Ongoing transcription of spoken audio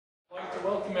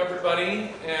Welcome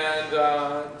everybody and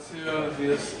to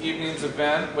this evening's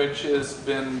event, which has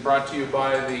been brought to you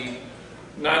by the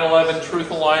 9/11 Truth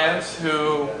Alliance,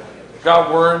 who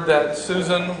got word that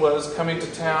Susan was coming to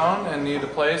town and needed a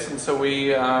place, and so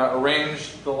we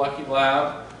arranged the Lucky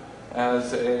Lab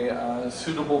as a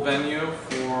suitable venue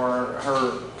for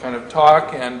her kind of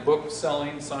talk and book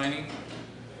selling, signing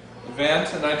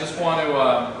event. And I just want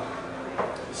to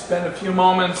spend a few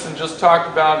moments and just talk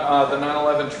about the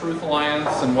 9/11 Truth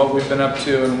Alliance and what we've been up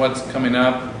to and what's coming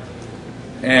up,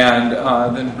 and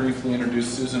then briefly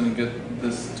introduce Susan and get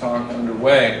this talk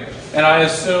underway. And I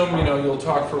assume you'll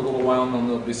talk for a little while and then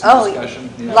there'll be some discussion.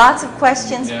 Yeah. Lots of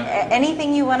questions. Yeah.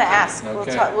 Anything you want to ask,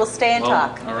 Okay. we'll stay and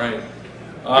talk. All right.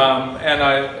 And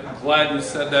I'm glad you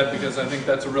said that, because I think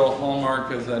that's a real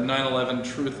hallmark of the 9/11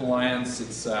 Truth Alliance.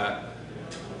 It's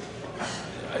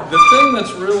the thing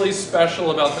that's really special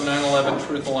about the 9/11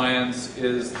 Truth Alliance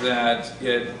is that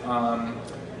it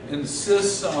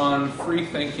insists on free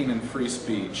thinking and free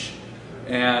speech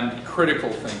and critical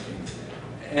thinking.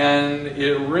 And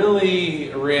it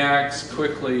really reacts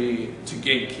quickly to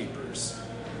gatekeepers.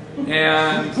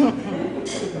 And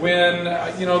when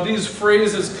these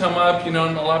phrases come up, and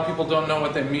a lot of people don't know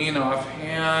what they mean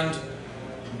offhand,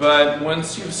 but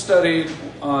once you've studied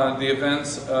the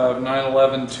events of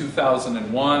 9/11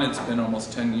 2001, it's been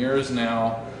almost 10 years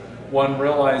now, one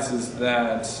realizes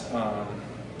that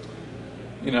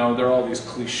there are all these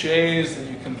cliches that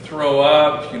you can throw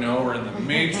up. We're in the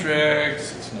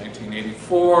Matrix, it's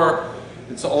 1984,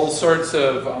 it's all sorts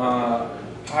of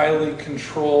highly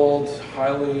controlled,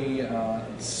 highly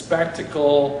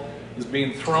spectacle is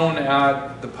being thrown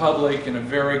at the public in a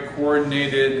very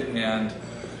coordinated and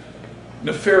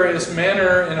nefarious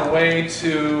manner, in a way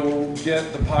to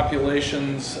get the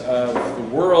populations of the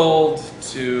world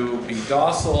to be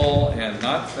docile and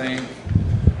not think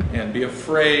and be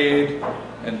afraid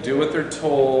and do what they're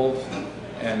told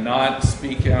and not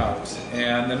speak out.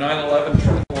 And the 9/11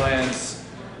 Truth Alliance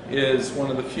is one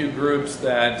of the few groups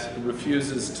that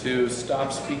refuses to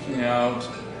stop speaking out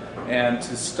and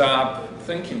to stop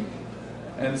thinking.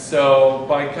 And so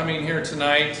by coming here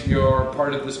tonight, you're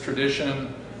part of this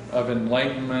tradition of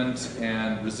enlightenment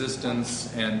and resistance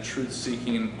and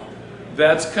truth-seeking.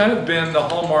 That's kind of been the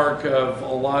hallmark of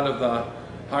a lot of the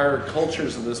higher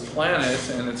cultures of this planet,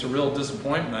 and it's a real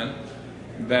disappointment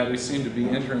that we seem to be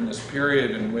entering this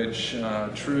period in which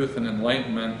truth and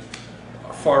enlightenment,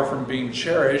 far from being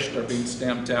cherished, are being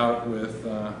stamped out with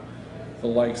the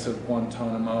likes of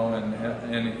Guantanamo and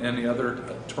any other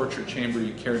torture chamber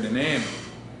you care to name.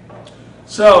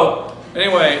 So,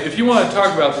 anyway, if you want to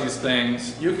talk about these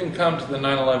things, you can come to the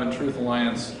 9/11 Truth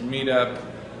Alliance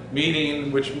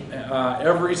meeting, which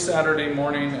every Saturday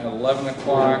morning at 11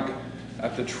 o'clock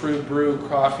at the True Brew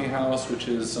Coffee House, which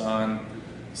is on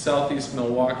Southeast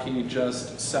Milwaukee,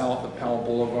 just south of Powell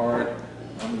Boulevard,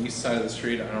 on the east side of the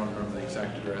street. I don't remember the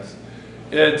exact address.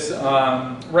 It's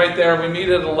right there. We meet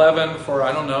at 11 for,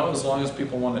 I don't know, as long as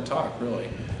people want to talk, really.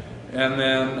 And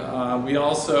then we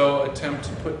also attempt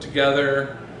to put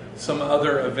together some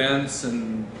other events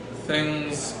and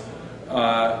things.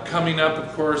 Coming up,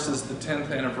 of course, is the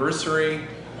 10th anniversary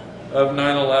of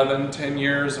 9/11, 10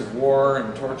 years of war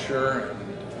and torture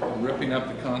and ripping up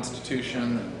the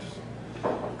Constitution and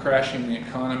crashing the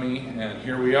economy, and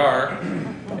here we are.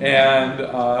 And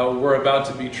we're about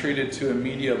to be treated to a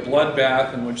media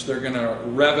bloodbath in which they're going to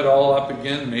rev it all up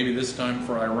again, maybe this time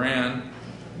for Iran.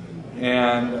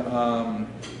 And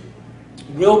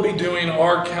we'll be doing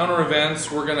our counter events.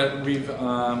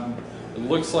 It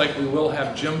looks like we will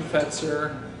have Jim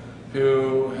Fetzer,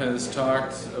 who has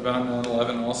talked about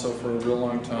 9/11 also for a real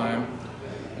long time,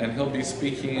 and he'll be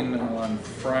speaking on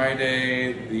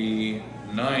Friday the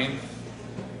 9th,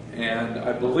 and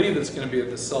I believe it's going to be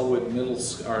at the Selwood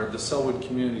the Selwood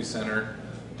Community Center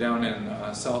down in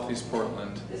Southeast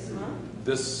Portland. This month?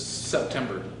 This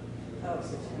September. Oh,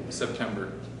 September.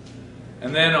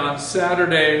 And then on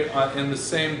Saturday, in the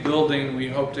same building, we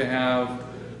hope to have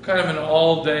kind of an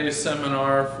all-day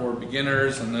seminar for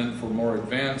beginners and then for more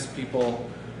advanced people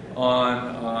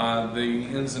on the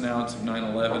ins and outs of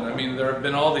 9/11. I mean, there have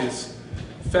been all these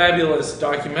fabulous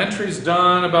documentaries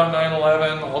done about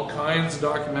 9/11, all kinds of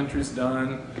documentaries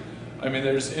done. I mean,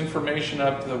 there's information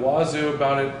up to the wazoo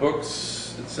about it,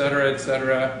 books, etc.,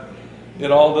 etc.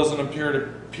 It all doesn't appear to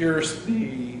pierce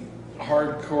the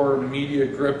hardcore media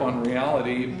grip on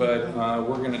reality, but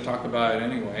we're going to talk about it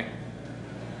anyway.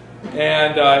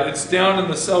 And it's down in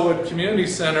the Selwood Community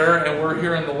Center, and we're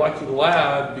here in the Lucky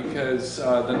Lab because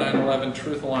the 9/11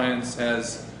 Truth Alliance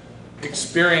has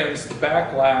experienced the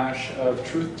backlash of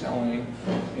truth-telling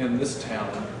in this town.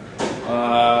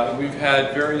 We've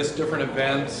had various different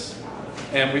events,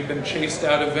 and we've been chased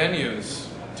out of venues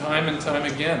time and time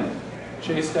again.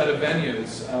 Chased out of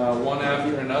venues, one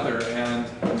after another, and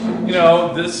you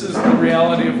know, this is the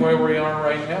reality of where we are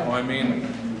right now. I mean,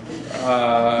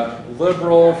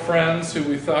 liberal friends who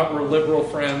we thought were liberal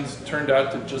friends turned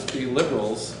out to just be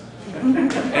liberals,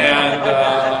 and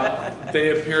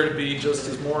they appear to be just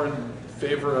as more in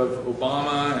favor of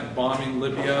Obama and bombing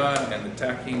Libya and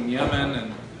attacking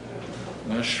Yemen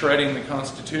and shredding the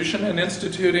Constitution and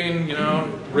instituting, you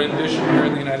know, rendition here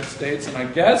in the United States, and I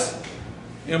guess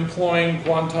employing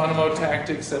Guantanamo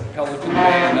tactics at Pelican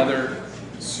Bay and other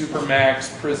supermax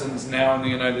prisons now in the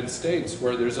United States,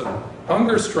 where there's a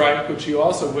hunger strike, which you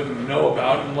also wouldn't know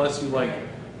about unless you like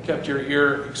kept your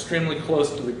ear extremely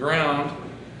close to the ground.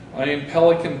 I mean,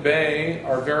 Pelican Bay,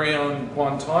 our very own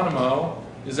Guantanamo,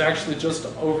 is actually just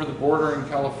over the border in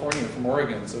California from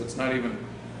Oregon, so it's not even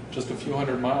just a few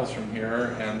hundred miles from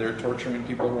here, and they're torturing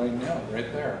people right now,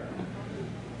 right there.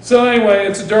 So anyway,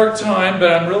 it's a dark time, but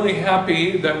I'm really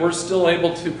happy that we're still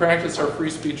able to practice our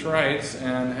free speech rights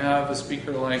and have a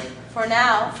speaker like, For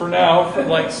now,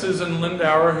 like Susan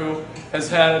Lindauer, who has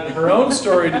had her own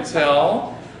story to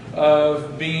tell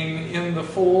of being in the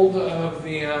fold of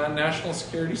the national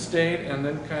security state and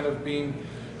then kind of being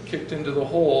kicked into the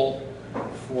hole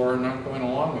for not going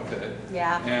along with it.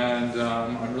 Yeah. And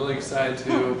I'm really excited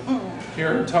to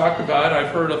hear her talk about it.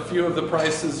 I've heard a few of the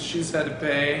prices she's had to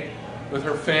pay with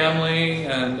her family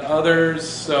and others,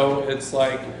 so it's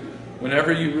like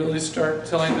whenever you really start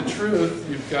telling the truth,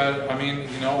 you've got, I mean,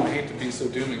 you know, I hate to be so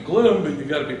doom and gloom, but you've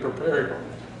got to be prepared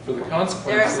for the consequences.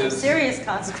 there are some serious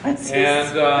consequences.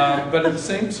 And, but at the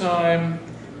same time,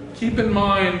 keep in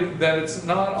mind that it's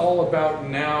not all about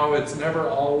now. It's never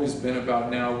always been about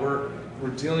now. We're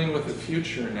dealing with the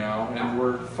future now, and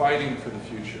we're fighting for the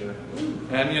future.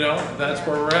 And, you know, that's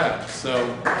where we're at. So,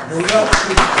 here we go.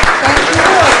 Thank you.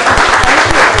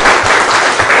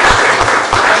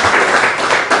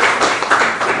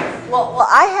 Well,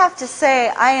 I have to say,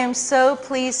 I am so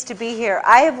pleased to be here.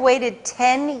 I have waited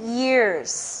 10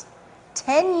 years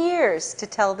to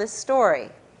tell this story.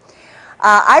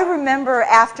 I remember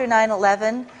after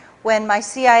 9/11 when my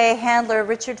CIA handler,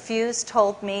 Richard Fuse,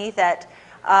 told me that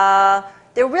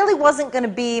there really wasn't going to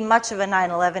be much of a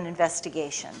 9/11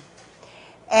 investigation.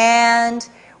 And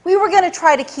we were going to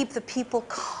try to keep the people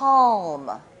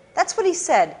calm. That's what he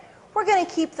said. We're going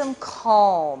to keep them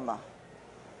calm.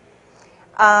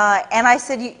 And I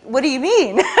said, what do you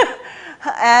mean?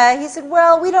 He said,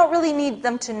 well, we don't really need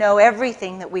them to know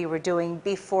everything that we were doing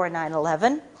before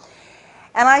 9/11.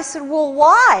 And I said, well,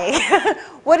 why?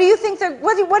 What do you think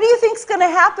what do you think's going to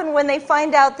happen when they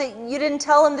find out that you didn't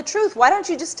tell them the truth? Why don't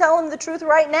you just tell them the truth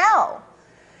right now?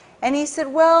 And he said,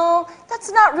 well,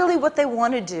 that's not really what they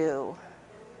want to do.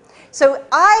 So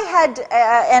I had,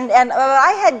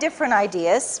 I had different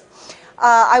ideas.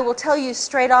 I will tell you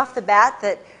straight off the bat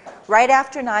that right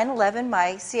after 9/11,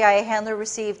 my CIA handler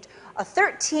received a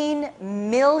 $13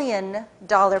 million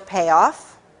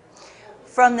payoff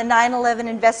from the 9/11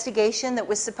 investigation that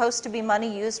was supposed to be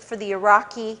money used for the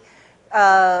Iraqi,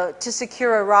 to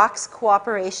secure Iraq's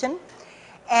cooperation.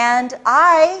 And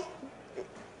I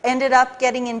ended up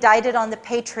getting indicted on the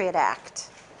Patriot Act.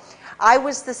 I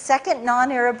was the second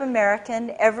non-Arab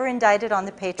American ever indicted on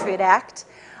the Patriot Act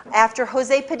after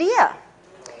Jose Padilla.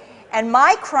 And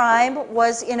my crime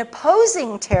was in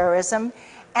opposing terrorism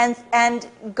and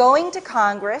going to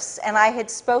Congress, and I had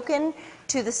spoken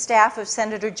to the staff of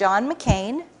Senator John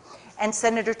McCain and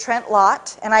Senator Trent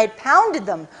Lott, and I had pounded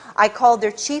them. I called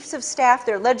their chiefs of staff,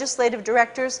 their legislative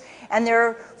directors, and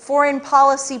their foreign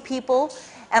policy people,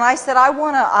 and I said,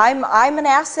 I'm an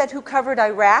asset who covered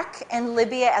Iraq and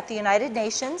Libya at the United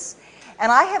Nations,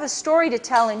 and I have a story to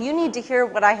tell, and you need to hear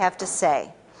what I have to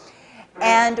say.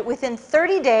 And within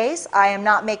 30 days, I am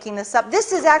not making this up,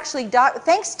 this is actually,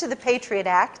 thanks to the Patriot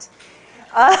Act,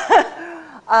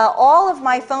 all of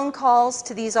my phone calls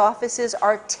to these offices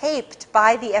are taped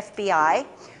by the FBI,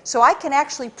 so I can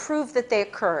actually prove that they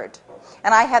occurred.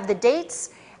 And I have the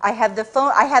dates, I have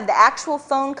the actual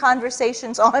phone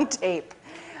conversations on tape.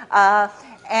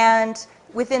 And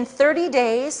within 30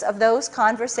 days of those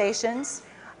conversations,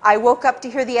 I woke up to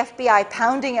hear the FBI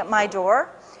pounding at my door,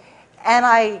 and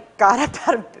I got up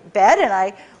out of bed and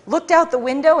I looked out the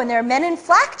window, and there are men in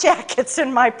flak jackets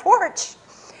in my porch.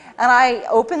 And I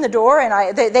open the door,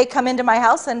 and they come into my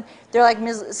house, and they're like,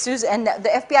 Ms. Susan, and the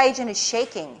FBI agent is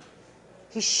shaking.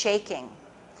 He's shaking.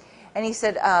 And he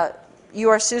said, you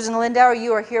are Susan Lindauer,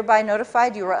 you are hereby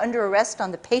notified, you are under arrest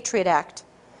on the Patriot Act.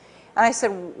 And I said,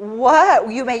 what?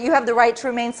 You have the right to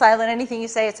remain silent, anything you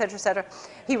say, et cetera, et cetera.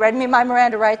 He read me my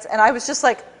Miranda rights, and I was just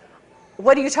like,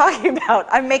 What are you talking about?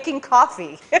 I'm making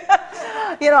coffee.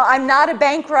 You know, I'm not a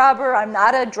bank robber, I'm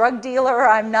not a drug dealer,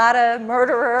 I'm not a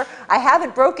murderer. I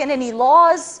haven't broken any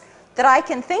laws that I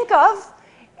can think of,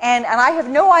 and I have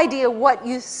no idea what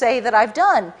you say that I've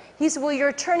done. He said, well, your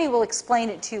attorney will explain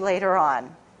it to you later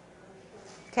on.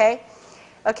 Okay?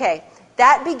 Okay.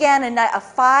 That began a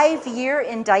 5-year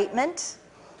indictment,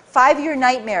 5-year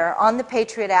nightmare on the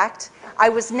Patriot Act. I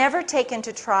was never taken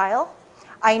to trial.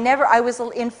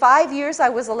 In 5 years, I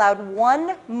was allowed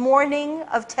 1 morning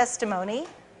of testimony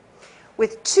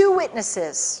with 2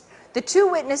 witnesses. The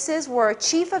 2 witnesses were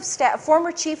a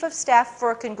former chief of staff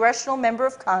for a congressional member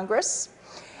of Congress,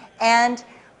 and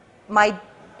my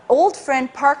old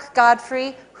friend Park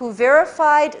Godfrey, who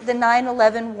verified the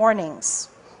 9/11 warnings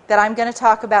that I'm going to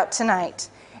talk about tonight.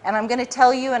 And I'm going to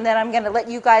tell you, and then I'm going to let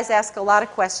you guys ask a lot of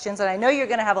questions, and I know you're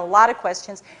going to have a lot of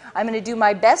questions. I'm going to do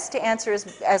my best to answer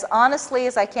as honestly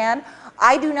as I can.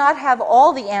 I do not have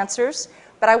all the answers,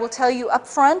 but I will tell you up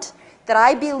front that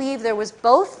I believe there was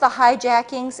both the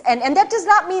hijackings, and that does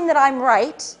not mean that I'm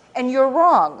right and you're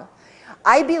wrong.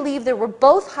 I believe there were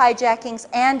both hijackings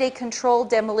and a controlled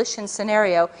demolition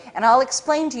scenario, and I'll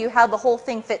explain to you how the whole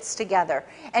thing fits together.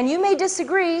 And you may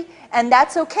disagree, and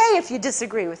that's okay if you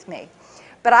disagree with me.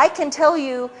 But I can tell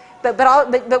you,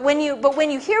 but when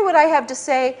you hear what I have to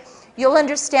say, you'll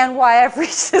understand why I've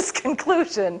reached this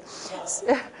conclusion.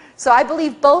 So I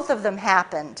believe both of them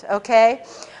happened, okay?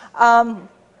 And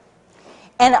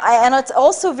it's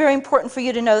also very important for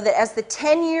you to know that as the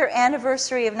 10-year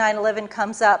anniversary of 9/11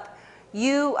 comes up,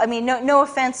 I mean, no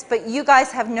offense, but you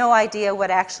guys have no idea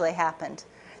what actually happened.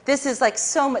 This is like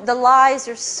the lies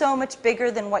are so much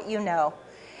bigger than what you know.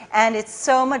 And it's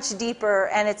so much deeper,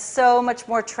 and it's so much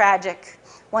more tragic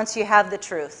once you have the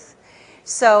truth.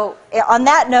 So on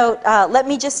that note, let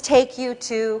me just take you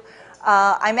to,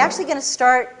 I'm actually going to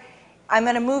start, I'm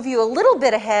going to move you a little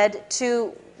bit ahead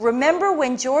to remember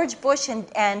when George Bush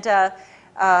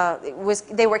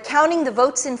they were counting the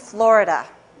votes in Florida.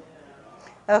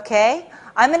 Okay?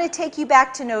 I'm going to take you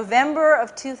back to November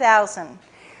of 2000.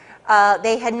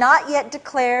 They had not yet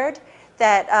declared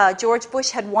that George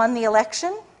Bush had won the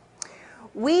election.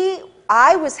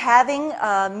 I was having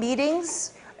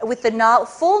meetings with the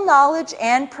full knowledge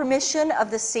and permission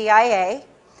of the CIA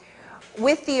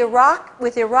with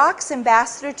Iraq's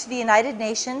ambassador to the United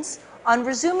Nations on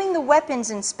resuming the weapons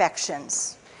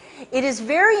inspections. It is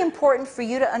very important for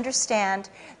you to understand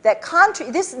that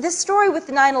this story with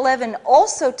 9/11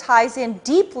 also ties in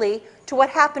deeply to what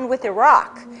happened with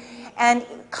Iraq. And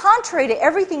contrary to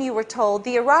everything you were told,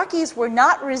 the Iraqis were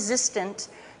not resistant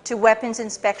to weapons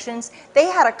inspections. They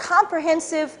had a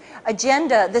comprehensive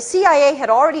agenda. The CIA had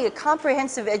already a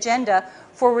comprehensive agenda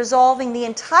for resolving the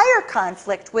entire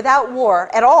conflict without war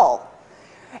at all.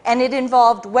 And it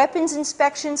involved weapons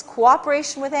inspections,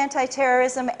 cooperation with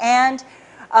anti-terrorism, and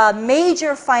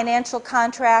major financial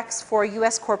contracts for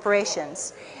U.S.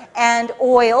 corporations, and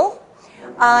oil.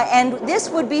 And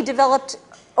this would be developed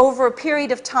over a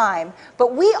period of time.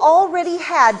 But we already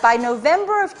had, by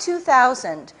November of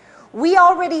 2000, we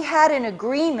already had an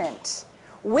agreement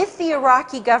with the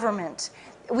Iraqi government.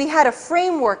 We had a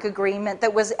framework agreement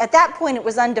that was, at that point, it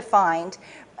was undefined,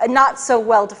 not so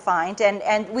well defined,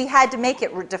 and we had to make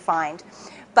it defined.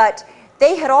 But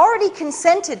they had already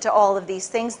consented to all of these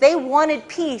things. They wanted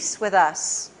peace with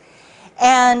us.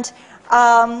 And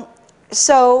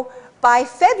so by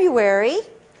February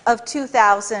of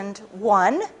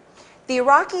 2001, the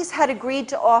Iraqis had agreed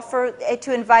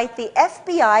to invite the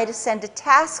FBI to send a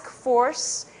task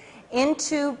force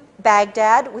into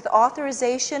Baghdad with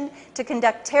authorization to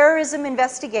conduct terrorism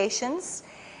investigations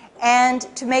and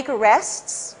to make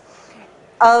arrests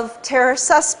of terror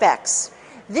suspects.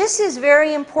 This is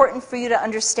very important for you to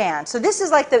understand. So this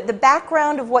is like the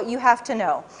background of what you have to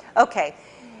know. Okay,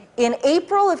 in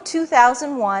April of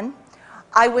 2001,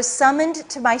 I was summoned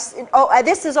to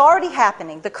this is already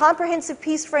happening. The Comprehensive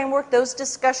Peace Framework, those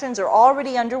discussions are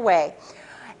already underway.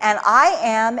 And I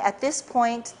am, at this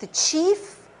point, the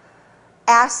chief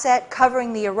asset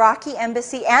covering the Iraqi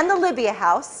embassy and the Libya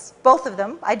house, both of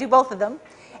them, I do both of them,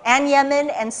 and Yemen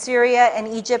and Syria and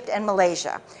Egypt and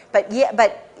Malaysia. But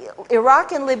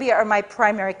Iraq and Libya are my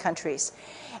primary countries.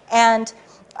 And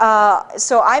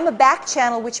so I'm a back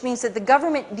channel, which means that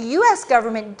the U.S.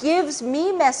 government gives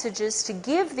me messages to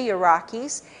give the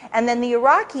Iraqis, and then the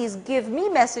Iraqis give me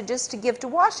messages to give to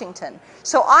Washington.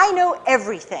 So I know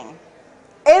everything.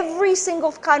 Every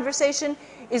single conversation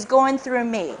is going through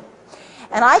me.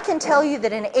 And I can tell you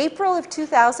that in April of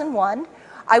 2001,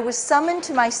 I was summoned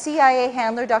to my CIA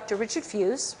handler, Dr. Richard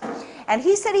Fuse, and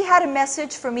he said he had a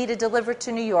message for me to deliver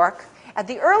to New York at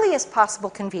the earliest possible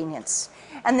convenience.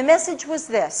 And the message was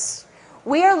this: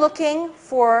 we are looking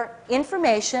for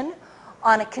information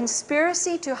on a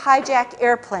conspiracy to hijack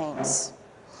airplanes.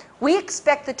 We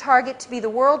expect the target to be the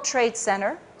World Trade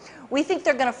Center. We think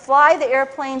they're going to fly the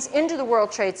airplanes into the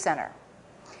World Trade Center.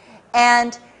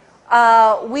 And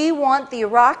we want the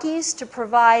Iraqis to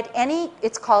provide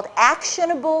it's called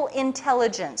actionable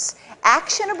intelligence.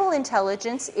 Actionable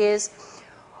intelligence is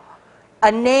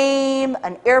a name,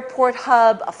 an airport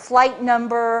hub, a flight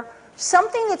number,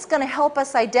 something that's going to help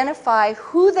us identify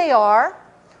who they are,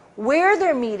 where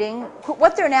they're meeting,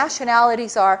 what their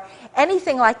nationalities are,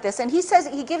 anything like this. And he says,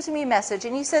 he gives me a message,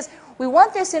 and he says, we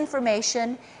want this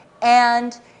information,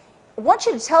 and I want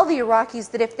you to tell the Iraqis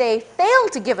that if they fail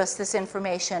to give us this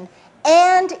information,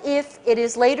 and if it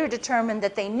is later determined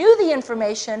that they knew the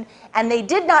information and they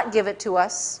did not give it to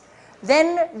us,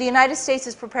 then the United States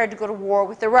is prepared to go to war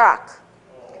with Iraq.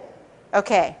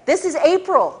 Okay, this is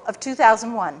April of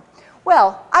 2001.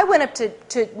 Well, I went up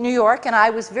to New York, and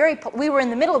we were in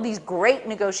the middle of these great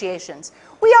negotiations.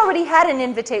 We already had an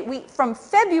invitation. From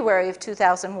February of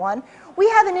 2001, we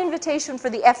have an invitation for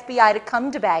the FBI to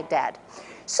come to Baghdad.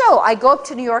 So I go up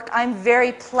to New York. I'm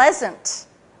very pleasant.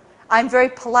 I'm very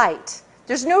polite.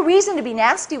 There's no reason to be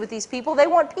nasty with these people. They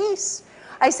want peace.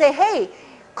 I say, hey,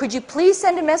 could you please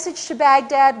send a message to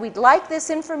Baghdad? We'd like this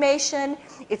information.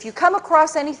 If you come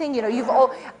across anything,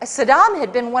 Saddam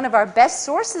had been one of our best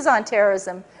sources on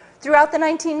terrorism throughout the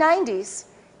 1990s.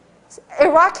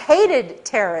 Iraq hated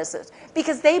terrorism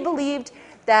because they believed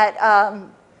that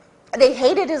they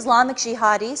hated Islamic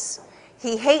jihadis.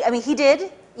 He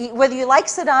did. Whether you like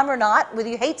Saddam or not, whether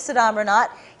you hate Saddam or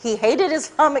not, he hated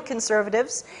Islamic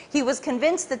conservatives. He was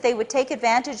convinced that they would take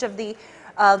advantage of the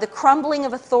crumbling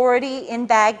of authority in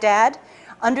Baghdad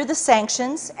under the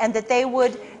sanctions, and that they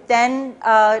would then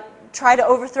try to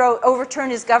overturn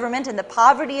his government, and the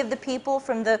poverty of the people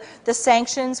from the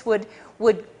sanctions would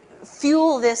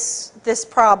fuel this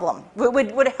problem,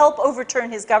 would help overturn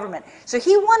his government. So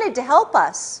he wanted to help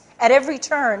us at every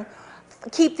turn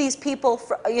keep these people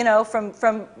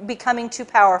from becoming too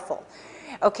powerful.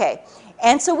 Okay,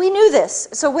 and so we knew this.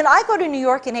 So when I go to New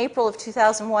York in April of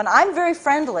 2001, I'm very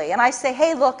friendly, and I say,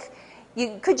 hey, look,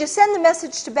 could you send the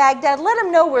message to Baghdad? Let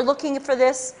them know we're looking for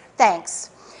this.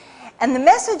 Thanks. And the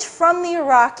message from the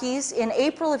Iraqis in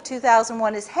April of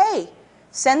 2001 is, hey,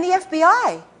 send the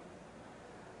FBI.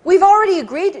 We've already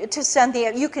agreed to send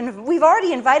we've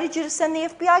already invited you to send the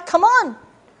FBI. Come on.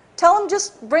 Tell them,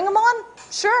 just bring them on.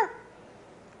 Sure.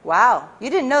 Wow,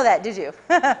 you didn't know that, did you?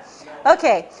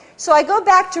 Okay, so I go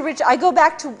back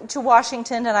to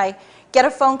Washington, and I get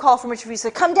a phone call from Richard. He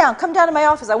said, come down to my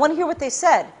office. I want to hear what they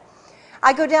said.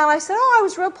 I go down, I said, oh, I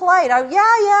was real polite.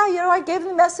 I gave them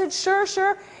the message,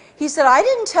 sure. He said, I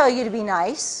didn't tell you to be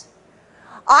nice.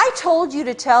 I told you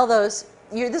to tell those,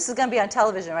 this is going to be on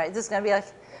television, right? This is going to be like,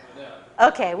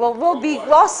 okay, well,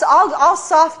 I'll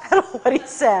soft pedal what he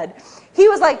said. He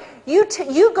was like,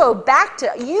 you go back to,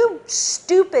 you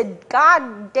stupid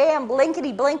goddamn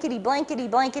blankety.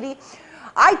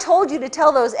 I told you to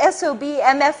tell those SOB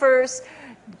MFers,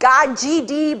 God,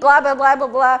 GD, blah, blah, blah, blah,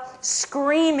 blah,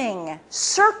 screaming,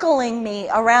 circling me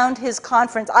around his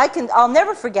conference. I'll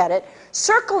never forget it.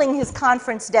 Circling his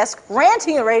conference desk,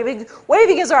 ranting and raving,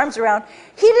 waving his arms around.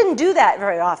 He didn't do that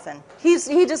very often.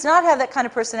 He does not have that kind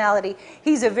of personality.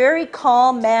 He's a very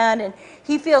calm man, and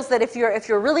he feels that if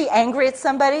you're really angry at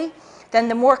somebody, then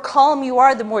the more calm you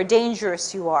are, the more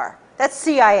dangerous you are. That's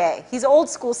CIA. He's old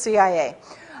school CIA.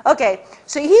 Okay,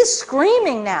 so he's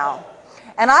screaming now.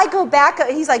 And I go back,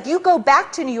 he's like, you go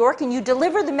back to New York and you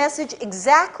deliver the message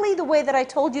exactly the way that I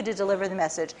told you to deliver the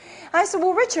message. And I said,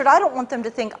 well, Richard, I don't want them to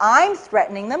think I'm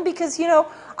threatening them because,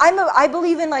 I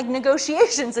believe in like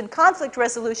negotiations and conflict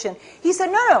resolution. He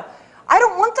said, no, I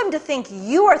don't want them to think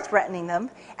you are threatening them.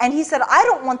 And he said, I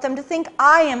don't want them to think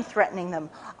I am threatening them.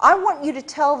 I want you to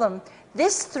tell them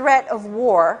this threat of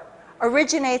war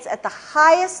originates at the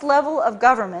highest level of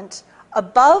government,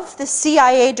 above the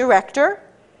CIA director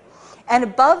and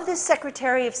above the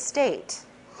Secretary of State.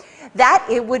 That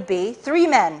it would be three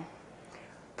men: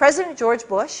 President George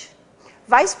Bush,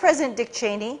 Vice President Dick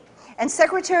Cheney, and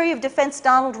Secretary of Defense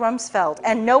Donald Rumsfeld,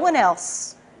 and no one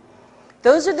else.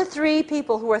 Those are the three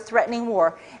people who are threatening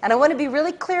war. And I want to be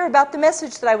really clear about the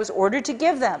message that I was ordered to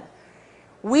give them.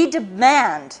 We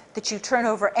demand that you turn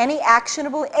over any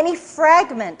actionable, any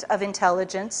fragment of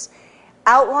intelligence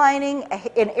outlining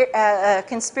a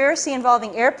conspiracy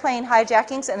involving airplane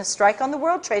hijackings and a strike on the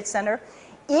World Trade Center.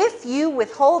 If you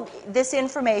withhold this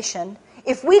information,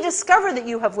 if we discover that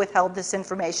you have withheld this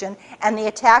information and the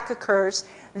attack occurs,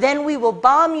 then we will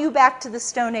bomb you back to the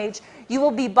Stone Age. You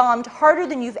will be bombed harder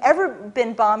than you've ever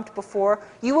been bombed before.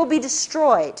 You will be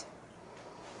destroyed.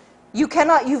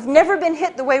 You've never been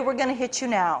hit the way we're going to hit you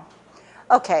now.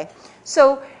 Okay,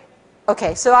 so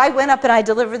I went up and I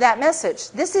delivered that message.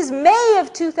 This is May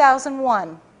of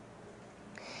 2001.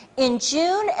 In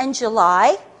June and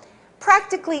July,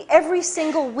 practically every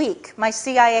single week, my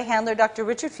CIA handler, Dr.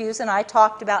 Richard Fuse, and I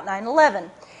talked about 9/11.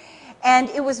 And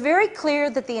it was very clear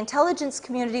that the intelligence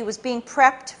community was being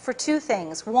prepped for two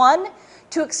things. One,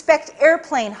 to expect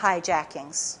airplane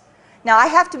hijackings. Now, I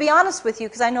have to be honest with you,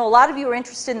 because I know a lot of you are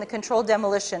interested in the controlled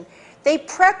demolition. They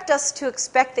prepped us to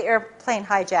expect the airplane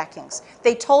hijackings.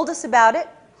 They told us about it.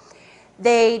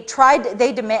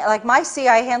 Like my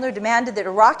CIA handler demanded that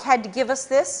Iraq had to give us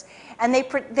this, and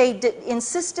they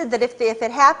insisted that if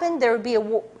it happened, there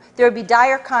would be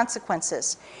dire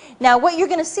consequences. Now, what you're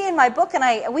going to see in my book,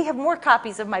 and we have more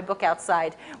copies of my book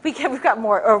outside. We've got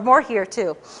more here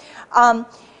too.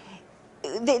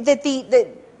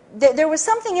 There was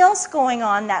something else going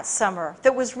on that summer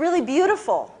that was really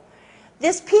beautiful.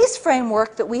 This peace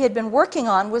framework that we had been working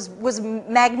on was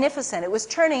magnificent. It was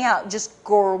turning out just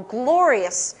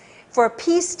glorious for a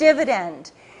peace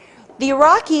dividend. The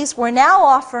Iraqis were now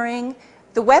offering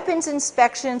the weapons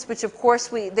inspections, which of course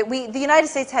the United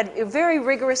States had very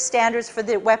rigorous standards for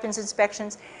the weapons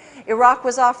inspections. Iraq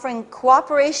was offering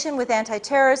cooperation with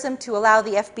anti-terrorism to allow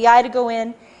the FBI to go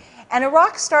in, and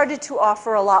Iraq started to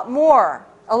offer a lot more.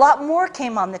 A lot more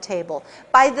came on the table.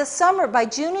 By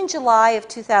June and July of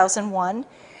 2001,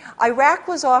 Iraq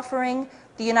was offering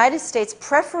the United States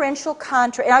preferential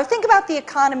contracts. Now think about the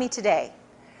economy today.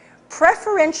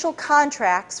 Preferential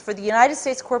contracts for the United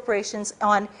States corporations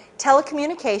on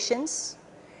telecommunications,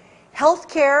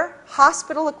 healthcare,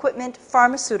 hospital equipment,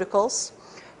 pharmaceuticals,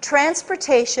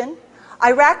 transportation.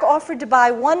 Iraq offered to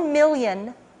buy 1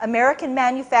 million American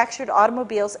manufactured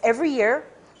automobiles every year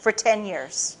for 10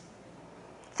 years.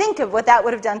 Think of what that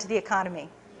would have done to the economy.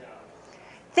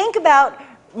 Think about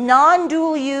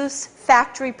non-dual use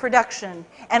factory production.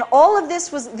 And all of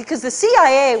this was because the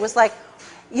CIA was like,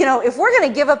 you know, if we're going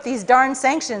to give up these darn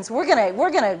sanctions, we're going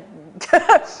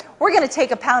to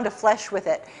take a pound of flesh with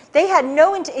it. They had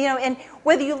no, and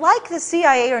whether you like the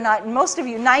CIA or not, and most of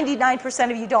you,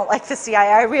 99% of you don't like the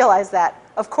CIA, I realize that,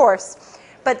 of course.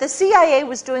 But the CIA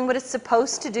was doing what it's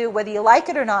supposed to do, whether you like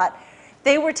it or not.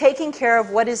 They were taking care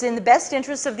of what is in the best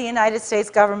interest of the United States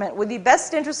government, with the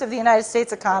best interest of the United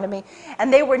States economy,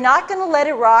 and they were not going to let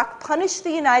Iraq punish the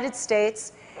United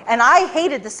States. And I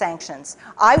hated the sanctions.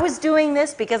 I was doing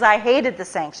this because I hated the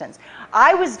sanctions.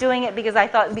 I was doing it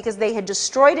because they had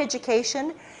destroyed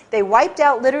education. They wiped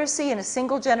out literacy in a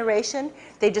single generation.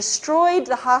 They destroyed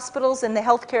the hospitals and the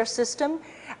healthcare system.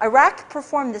 Iraq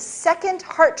performed the second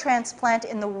heart transplant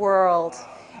in the world,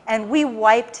 and we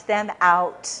wiped them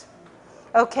out.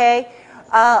 Okay,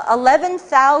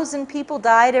 11,000 people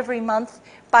died every month.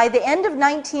 By the end of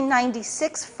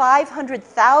 1996,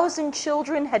 500,000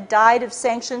 children had died of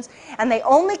sanctions, and they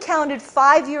only counted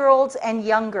 5-year-olds and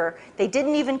younger. They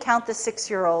didn't even count the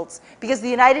 6-year-olds because the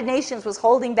United Nations was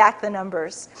holding back the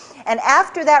numbers. And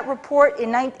after that report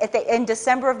in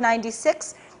December of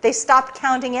 96, they stopped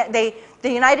counting it. The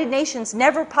United Nations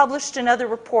never published another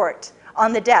report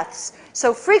on the deaths.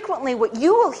 So frequently what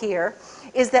you will hear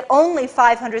is that only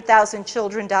 500,000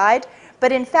 children died,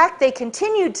 but in fact they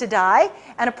continued to die,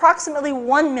 and approximately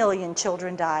 1 million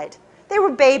children died. They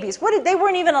were babies. They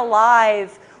weren't even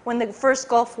alive when the first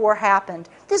Gulf War happened.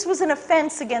 This was an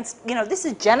offense against, this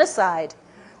is genocide.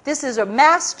 This is a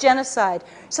mass genocide.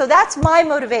 So that's my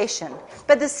motivation.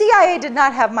 But the CIA did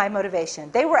not have my motivation.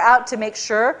 They were out to make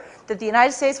sure that the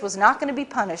United States was not going to be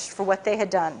punished for what they had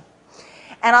done.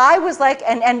 And I was like,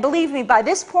 and believe me, by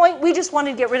this point, we just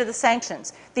wanted to get rid of the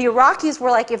sanctions. The Iraqis were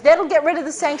like, if they'll get rid of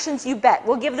the sanctions, you bet.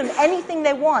 We'll give them anything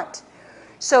they want.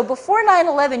 So before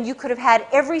 9/11, you could have had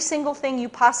every single thing you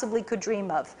possibly could dream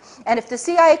of. And if the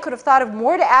CIA could have thought of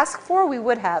more to ask for, we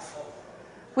would have.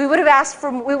 We would have asked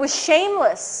for, it was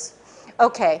shameless.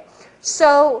 Okay,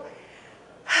 so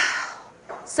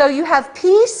you have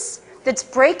peace that's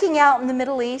breaking out in the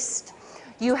Middle East.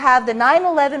 You have the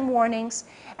 9/11 warnings.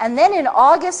 And then in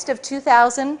August of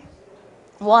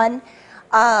 2001,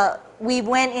 we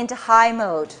went into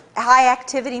high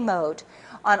activity mode.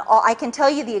 I can tell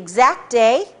you the exact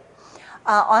day,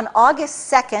 on August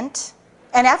 2nd,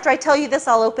 and after I tell you this,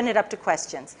 I'll open it up to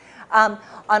questions. On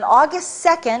August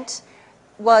 2nd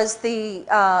was the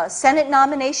Senate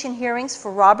nomination hearings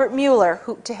for Robert Mueller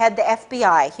to head the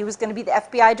FBI. He was going to be the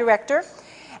FBI director.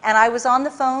 And I was on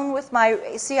the phone with my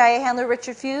CIA handler,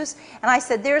 Richard Fuse, and I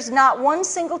said, there's not one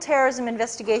single terrorism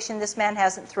investigation this man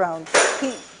hasn't thrown.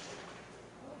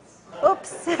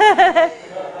 Oops.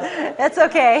 That's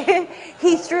okay.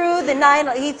 He threw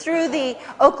the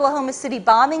Oklahoma City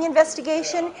bombing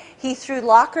investigation. He threw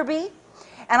Lockerbie.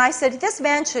 And I said, this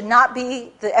man should not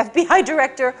be the FBI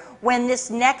director when this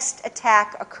next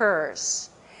attack occurs.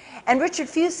 And Richard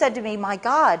Fuse said to me, my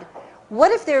God,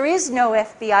 what if there is no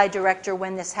FBI director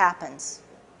when this happens?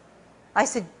 I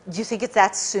said, do you think it's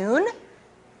that soon?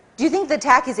 Do you think the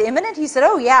attack is imminent? He said,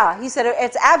 oh yeah. He said,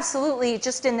 it's absolutely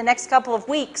just in the next couple of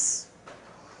weeks.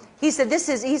 He said,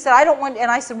 I don't want,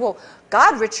 and I said, well,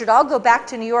 God, Richard, I'll go back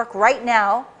to New York right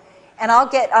now and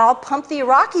I'll pump the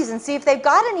Iraqis and see if they've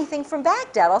got anything from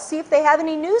Baghdad. I'll see if they have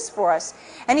any news for us.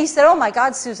 And he said, oh my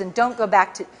God, Susan,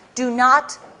 do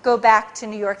not go back to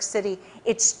New York City.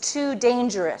 It's too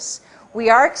dangerous.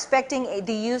 We are expecting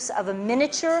the use of a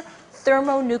miniature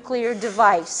thermonuclear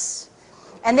device.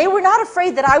 And they were not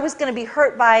afraid that I was going to be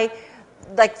hurt by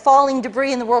like falling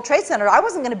debris in the World Trade Center. I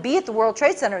wasn't going to be at the World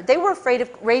Trade Center. They were afraid of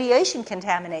radiation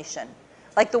contamination,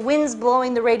 like the winds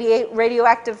blowing the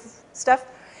radioactive stuff.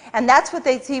 And that's what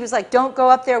he was like, don't go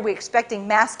up there. We're expecting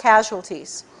mass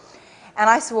casualties. And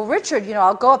I said, well, Richard,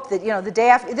 I'll go up the day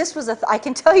after. This was I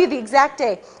can tell you the exact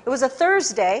day. It was a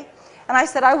Thursday. And I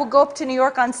said, I will go up to New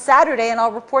York on Saturday and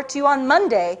I'll report to you on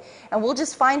Monday. And we'll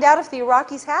just find out if the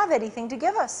Iraqis have anything to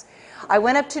give us. I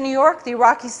went up to New York. The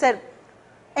Iraqis said,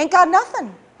 ain't got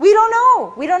nothing. We don't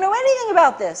know. We don't know anything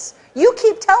about this. You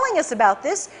keep telling us about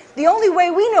this. The only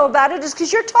way we know about it is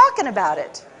because you're talking about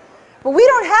it. But we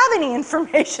don't have any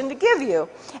information to give you.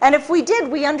 And if we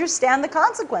did, we understand the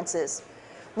consequences.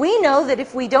 We know that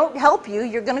if we don't help you,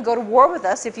 you're going to go to war with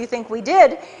us if you think we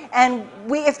did. And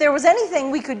if there was anything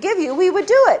we could give you, we would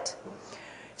do it.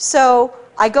 So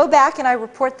I go back and I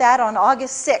report that on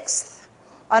August 6th.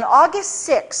 On August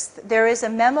 6th, there is a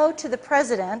memo to the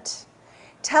president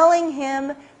telling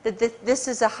him that this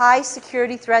is a high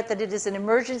security threat, that it is an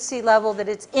emergency level, that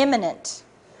it's imminent.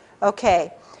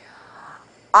 Okay.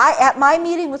 At my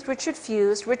meeting with Richard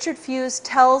Fuse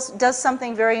does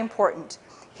something very important.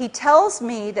 He tells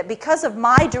me that because of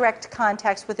my direct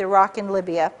contacts with Iraq and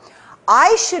Libya,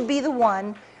 I should be the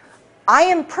one. I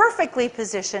am perfectly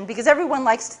positioned, because everyone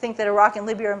likes to think that Iraq and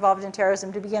Libya are involved in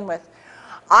terrorism to begin with.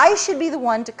 I should be the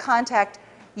one to contact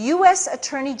U.S.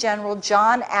 Attorney General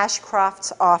John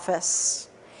Ashcroft's office.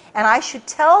 And I should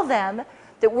tell them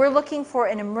that we're looking for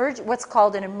what's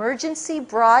called an emergency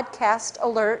broadcast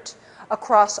alert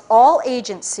across all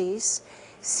agencies,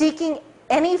 seeking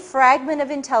any fragment of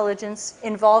intelligence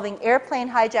involving airplane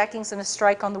hijackings and a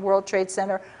strike on the World Trade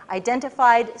Center,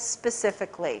 identified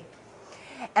specifically.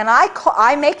 And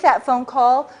I make that phone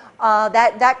call.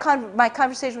 My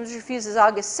conversation with Richard Fuse is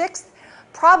August 6th.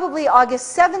 Probably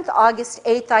August 7th, August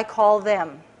 8th, I call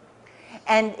them.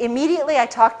 And immediately I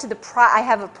talk to I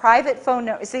have a private phone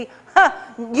number. See,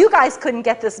 you guys couldn't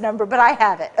get this number, but I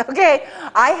have it, okay?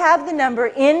 I have the number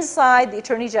inside the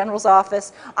Attorney General's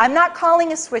office. I'm not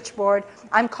calling a switchboard.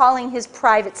 I'm calling his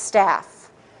private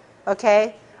staff,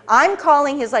 okay? I'm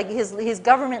calling his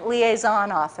government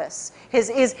liaison office.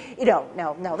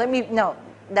 No,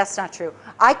 that's not true.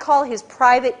 I call his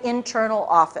private internal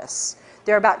office.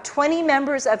 There are about 20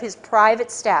 members of his private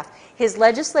staff. His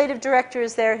legislative director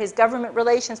is there, his government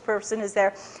relations person is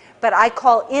there, but I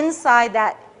call inside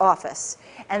that office.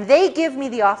 And they give me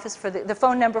the office for the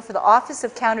phone number for the Office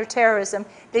of Counterterrorism.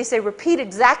 They say, repeat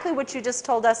exactly what you just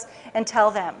told us and tell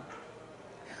them.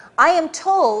 I am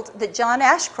told that John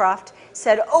Ashcroft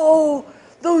said, oh,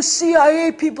 those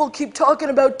CIA people keep talking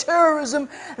about terrorism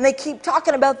and they keep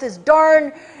talking about this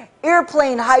darn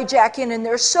airplane hijacking and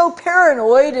they're so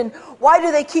paranoid, and why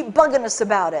do they keep bugging us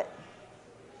about it?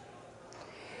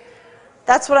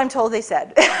 That's what I'm told they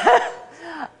said. But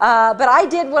I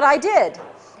did what I did.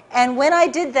 And when I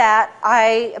did that,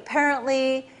 I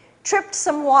apparently tripped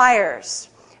some wires,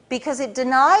 because it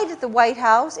denied the White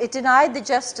House, it denied the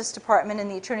Justice Department and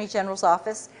the Attorney General's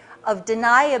office of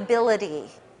deniability,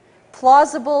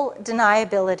 plausible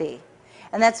deniability.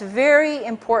 And that's very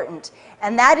important.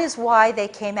 And that is why they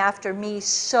came after me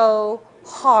so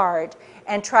hard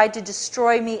and tried to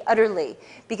destroy me utterly,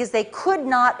 because they could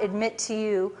not admit to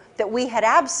you that we had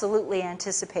absolutely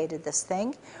anticipated this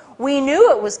thing. We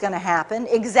knew it was going to happen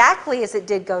exactly as it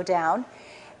did go down,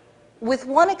 with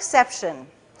one exception.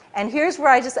 And here's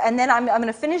where and then I'm going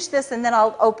to finish this and then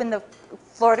I'll open the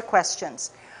floor to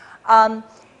questions. What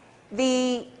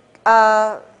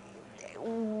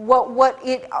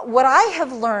I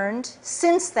have learned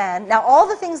since then, now all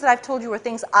the things that I've told you are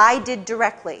things I did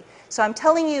directly. So I'm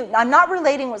telling you, I'm not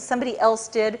relating what somebody else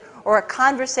did or a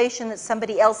conversation that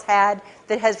somebody else had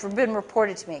that has been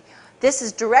reported to me. This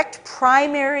is direct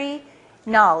primary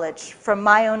knowledge from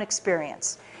my own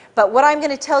experience. But what I'm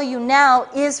going to tell you now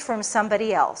is from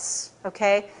somebody else,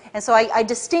 okay? And so I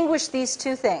distinguish these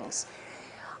two things.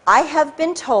 I have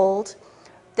been told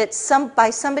that by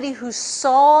somebody who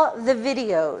saw the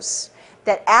videos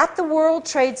that at the World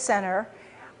Trade Center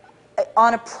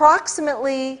on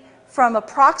from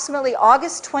approximately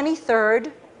August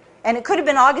 23rd, and it could have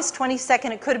been August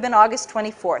 22nd, it could have been August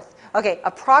 24th. Okay,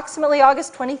 approximately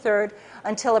August 23rd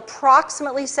until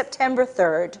approximately September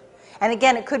 3rd. And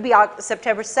again, it could be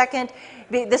September 2nd.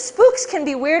 The spooks can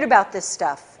be weird about this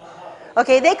stuff.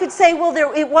 Okay, they could say, well,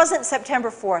 it wasn't September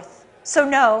 4th. So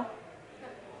no.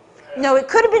 No, it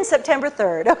could have been September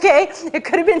 3rd, okay? It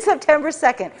could have been September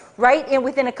 2nd. Right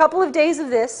within a couple of days of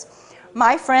this,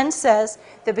 my friend says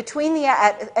that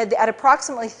at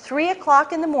approximately 3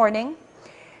 o'clock in the morning,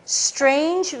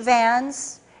 strange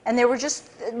vans, and there were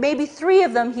just maybe 3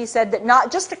 of them, he said, that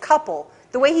not just a couple.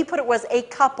 The way he put it was a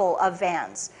couple of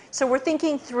vans. So we're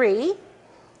thinking 3,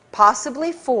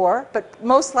 possibly 4, but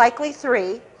most likely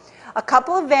 3. A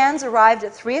couple of vans arrived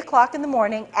at 3 o'clock in the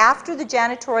morning after the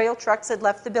janitorial trucks had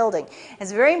left the building.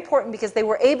 It's very important because they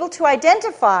were able to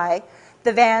identify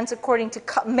the vans according to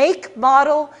make,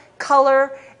 model,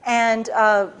 color, and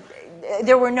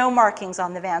there were no markings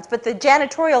on the vans. But the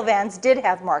janitorial vans did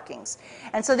have markings.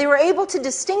 And so they were able to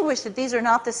distinguish that these are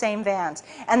not the same vans.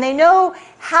 And they know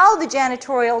how the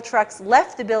janitorial trucks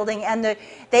left the building, and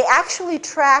they actually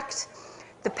tracked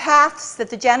the paths that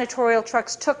the janitorial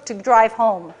trucks took to drive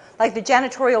home. Like the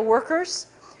janitorial workers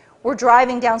were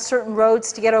driving down certain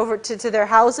roads to get over to their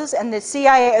houses, and the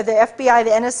CIA, or the FBI, the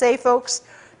NSA folks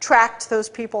tracked those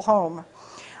people home.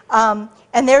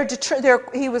 And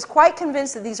he was quite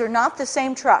convinced that these are not the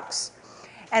same trucks.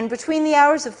 And between the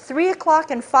hours of 3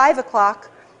 o'clock and 5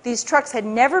 o'clock, these trucks had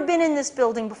never been in this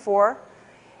building before.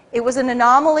 It was an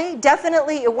anomaly.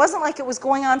 Definitely, it wasn't like it was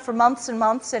going on for months and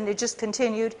months and it just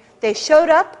continued. They showed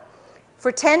up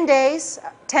for 10 days,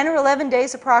 10 or 11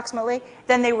 days approximately,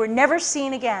 then they were never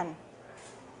seen again.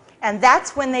 And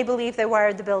that's when they believe they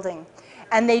wired the building.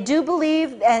 And they do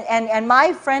believe, and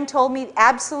my friend told me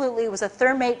absolutely it was a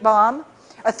thermite bomb.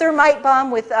 A thermite bomb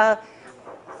with,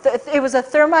 it was a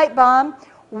thermite bomb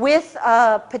with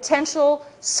potential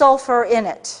sulfur in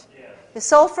it. The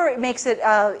sulfur makes it,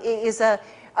 the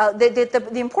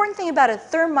important thing about a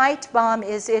thermite bomb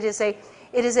is it is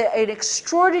an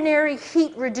extraordinary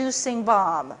heat-reducing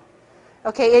bomb.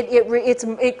 Okay,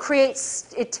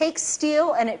 it takes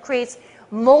steel and it creates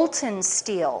molten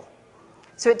steel.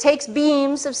 So it takes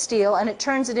beams of steel and it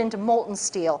turns it into molten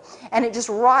steel, and it just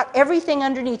everything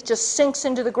underneath just sinks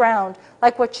into the ground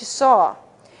like what you saw.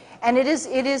 And it is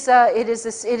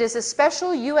a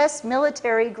special U.S.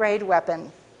 military-grade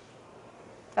weapon.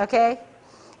 Okay,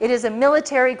 it is a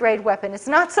military-grade weapon. It's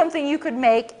not something you could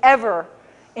make ever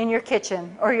in your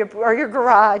kitchen or your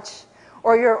garage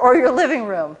or your living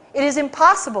room. It is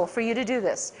impossible for you to do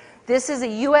this. This is a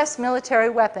U.S. military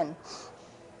weapon.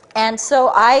 And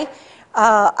so I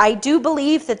do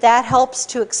believe that helps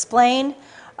to explain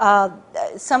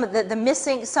some of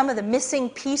the missing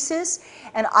pieces.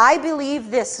 And I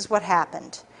believe this is what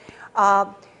happened.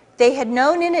 They'd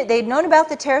known about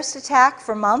the terrorist attack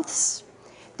for months.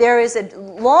 There is a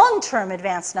long-term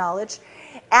advanced knowledge.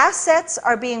 Assets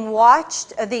are being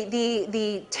watched.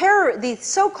 The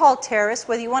so-called terrorists,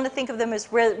 whether you want to think of them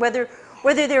as whether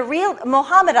they're real,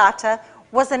 Mohammed Atta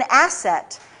was an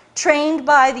asset trained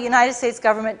by the United States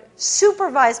government,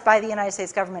 supervised by the United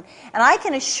States government. And I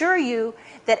can assure you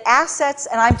that assets,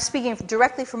 and I'm speaking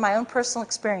directly from my own personal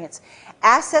experience,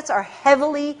 assets are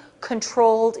heavily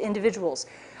controlled individuals.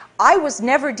 I was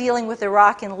never dealing with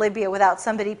Iraq and Libya without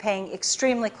somebody paying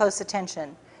extremely close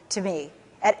attention to me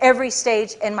at every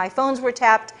stage, and my phones were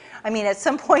tapped. I mean, at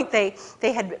some point they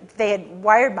had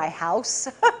wired my house.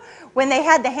 When they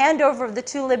had the handover of the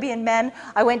 2 Libyan men,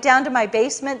 I went down to my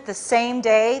basement the same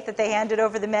day that they handed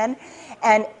over the men,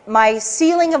 and my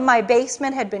ceiling of my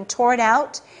basement had been torn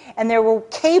out, and there were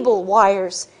cable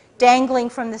wires dangling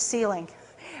from the ceiling,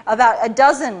 about a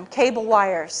dozen cable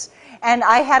wires. And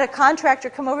I had a contractor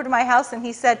come over to my house, and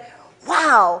he said,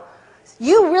 "Wow,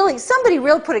 somebody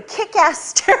really put a kick-ass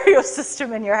stereo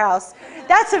system in your house.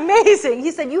 That's amazing."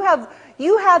 He said, you have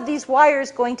these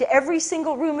wires going to every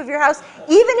single room of your house,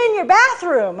 even in your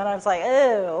bathroom. And I was like,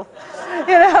 ew,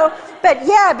 you know. But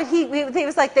yeah, but he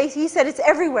was like, he said it's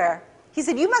everywhere. He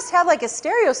said, you must have like a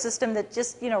stereo system that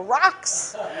just,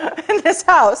 rocks in this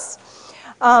house.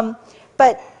 So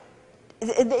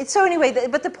anyway,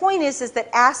 but the point is that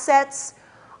assets,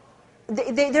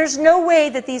 there's no way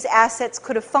that these assets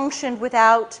could have functioned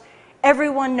without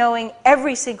everyone knowing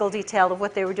every single detail of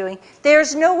what they were doing.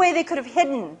 There's no way they could have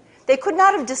hidden. They could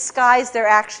not have disguised their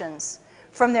actions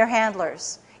from their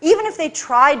handlers. Even if they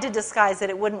tried to disguise it,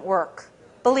 it wouldn't work.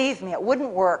 Believe me, it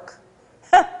wouldn't work.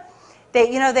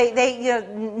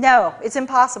 No, it's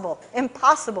impossible.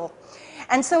 Impossible.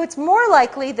 And so it's more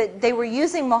likely that they were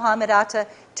using Mohammed Atta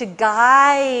to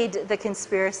guide the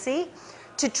conspiracy,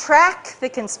 to track the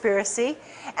conspiracy,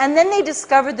 and then they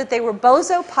discovered that they were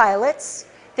bozo pilots,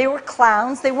 they were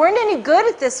clowns, they weren't any good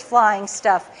at this flying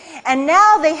stuff, and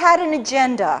now they had an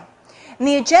agenda. And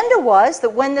the agenda was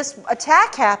that when this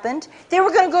attack happened, they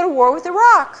were going to go to war with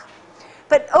Iraq.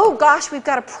 But oh gosh, we've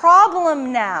got a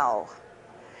problem now.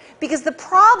 Because the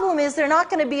problem is they're not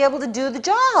going to be able to do the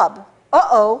job.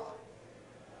 Uh-oh.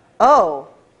 Oh,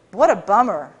 what a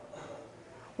bummer.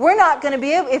 We're not going to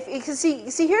be able, see,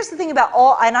 here's the thing about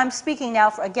all, and I'm speaking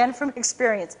now, again, from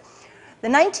experience. The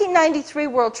 1993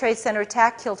 World Trade Center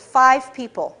attack killed 5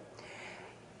 people.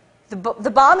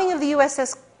 The bombing of the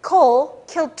USS Cole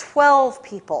killed 12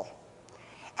 people.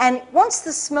 And once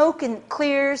the smoke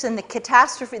clears and the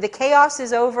catastrophe, the chaos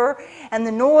is over, and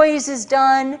the noise is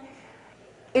done,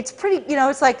 it's pretty,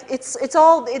 it's like, it's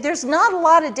all, there's not a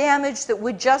lot of damage that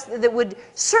would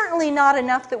certainly not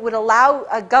enough that would allow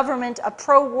a government, a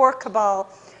pro-war cabal,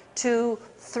 to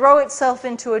throw itself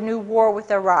into a new war with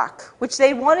Iraq, which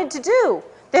they wanted to do.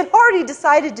 They'd already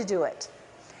decided to do it.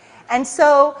 And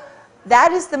so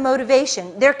that is the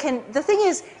motivation. The thing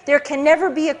is, there can never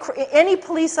be any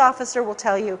police officer will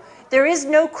tell you, there is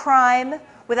no crime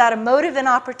without a motive and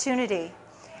opportunity.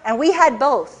 And we had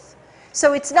both.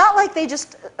 So it's not like they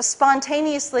just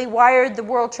spontaneously wired the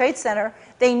World Trade Center.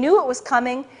 They knew it was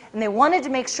coming, and they wanted to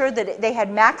make sure that they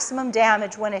had maximum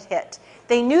damage when it hit.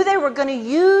 They knew they were going to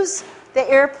use the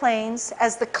airplanes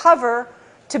as the cover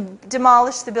to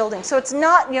demolish the building. So it's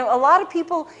not, a lot of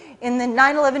people in the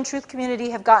 9/11 truth community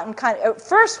have gotten kind of, at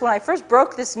first, when I first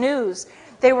broke this news,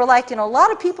 they were like, a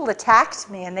lot of people attacked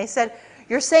me, and they said,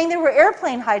 you're saying there were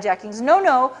airplane hijackings.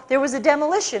 No, there was a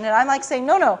demolition. And I'm like saying,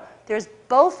 no, there's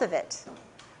both of it.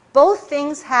 Both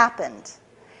things happened.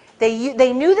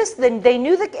 They knew this. They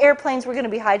knew the airplanes were going to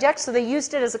be hijacked, so they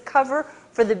used it as a cover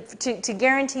for to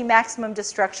guarantee maximum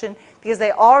destruction because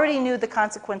they already knew the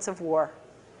consequence of war.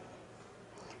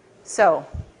 So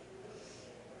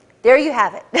there you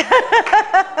have it.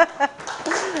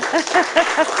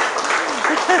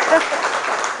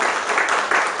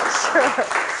 Sure.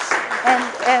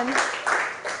 And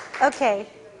okay,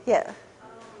 yeah.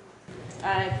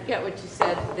 I forget what you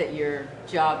said that your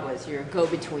job was. You're a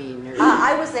go-between.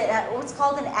 I was what's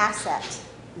called an asset.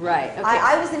 Right. Okay.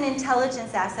 I was an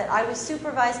intelligence asset. I was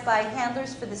supervised by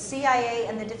handlers for the CIA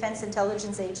and the Defense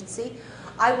Intelligence Agency.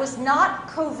 I was not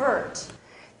covert.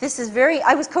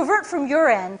 I was covert from your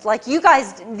end. Like you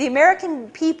guys, the American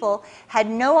people had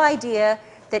no idea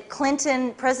that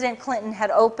President Clinton had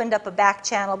opened up a back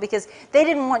channel because they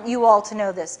didn't want you all to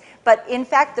know this. But in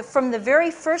fact, from the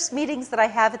very first meetings that I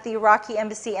have at the Iraqi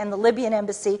embassy and the Libyan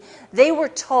embassy, they were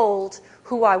told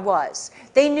who I was.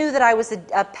 They knew that I was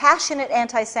a passionate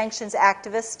anti-sanctions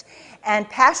activist and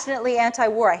passionately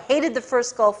anti-war. I hated the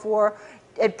first Gulf War,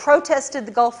 had protested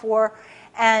the Gulf War,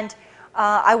 and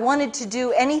I wanted to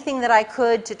do anything that I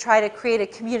could to try to create a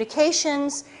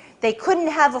communications. They couldn't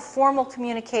have a formal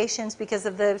communications because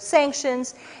of the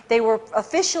sanctions. They were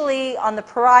officially on the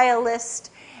pariah list,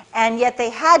 and yet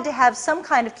they had to have some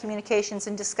kind of communications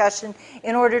and discussion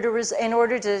in order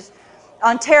to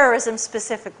on terrorism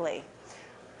specifically.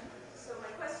 So my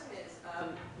question is,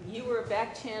 you were a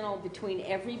back channel between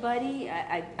everybody.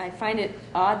 I find it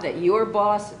odd that your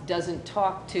boss doesn't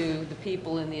talk to the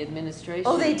people in the administration.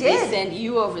 Oh, they did. They send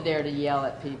you over there to yell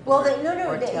at people. Well,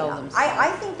 or tell them. I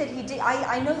think that he did.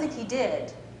 I know that he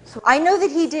did. I know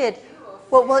that he did.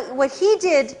 Well, what he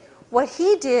did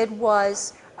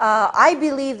was, I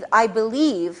believe,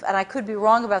 and I could be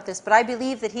wrong about this, but I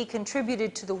believe that he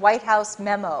contributed to the White House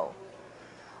memo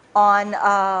on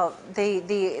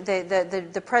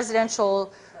the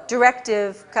presidential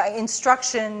directive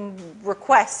instruction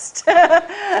request.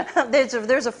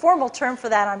 There's a formal term for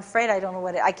that. I'm afraid I don't know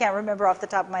I can't remember off the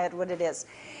top of my head what it is.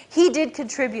 He did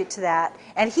contribute to that,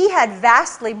 and he had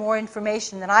vastly more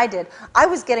information than I did. I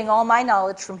was getting all my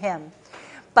knowledge from him.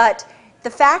 But the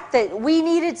fact that we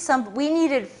needed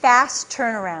fast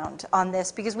turnaround on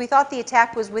this because we thought the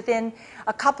attack was within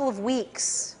a couple of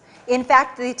weeks. In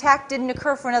fact, the attack didn't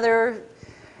occur for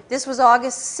this was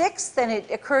August 6th, and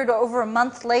it occurred over a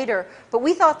month later. But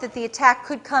we thought that the attack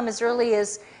could come as early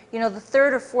as, the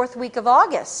 3rd or 4th week of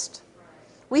August.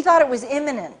 We thought it was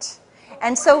imminent.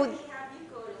 And so,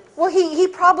 well, he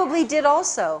probably did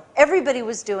also. Everybody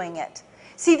was doing it.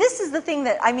 See, this is the thing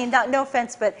that, no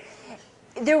offense, but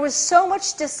there was so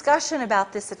much discussion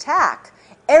about this attack.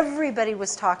 Everybody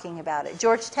was talking about it.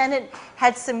 George Tenet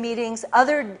had some meetings.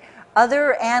 Other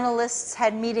analysts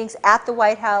had meetings at the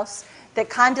White House that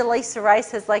Condoleezza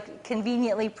Rice has like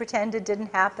conveniently pretended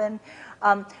didn't happen.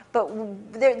 But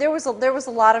there was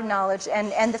a lot of knowledge,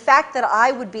 and the fact that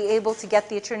I would be able to get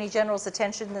the Attorney General's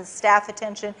attention, the staff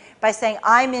attention, by saying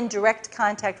I'm in direct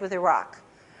contact with Iraq.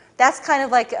 That's kind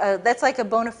of like that's like a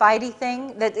bona fide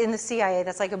thing that in the CIA.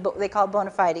 That's like they call it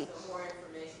bona fide. So more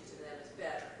information to them is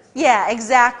better. Yeah,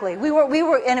 exactly. We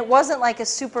were, and it wasn't like a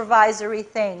supervisory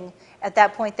thing at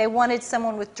that point. They wanted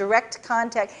someone with direct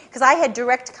contact, because I had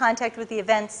direct contact with the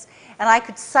events, and I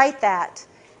could cite that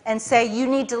and say, you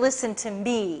need to listen to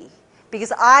me,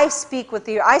 because I spoke with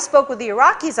the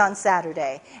Iraqis on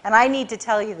Saturday, and I need to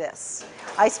tell you this.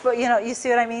 You see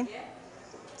what I mean? Yeah.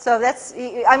 So that's,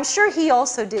 I'm sure he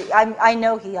also did, I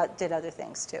know he did other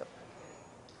things too.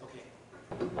 Okay.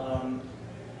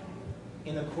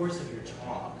 In the course of your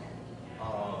talk,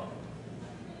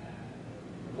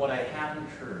 what I haven't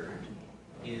heard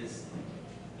is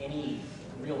any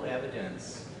real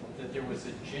evidence that there was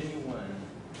a genuine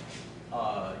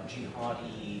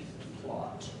jihadi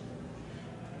plot.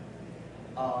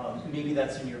 Maybe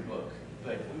that's in your book,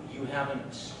 but you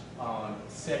haven't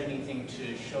said anything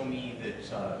to show me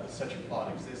that such a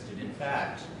plot existed. In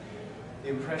fact, the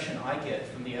impression I get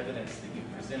from the evidence that you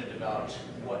presented about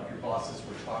what your bosses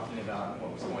were talking about and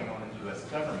what was going on in the U.S.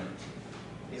 government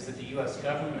is that the U.S.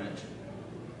 government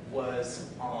was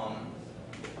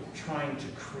trying to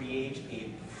create a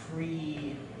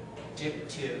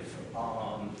predictive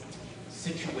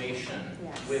situation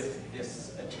with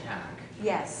this attack.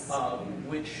 Yes.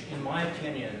 Which, in my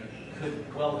opinion, could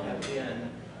well have been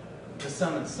the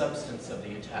sum and substance of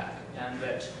the attack. And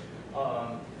that,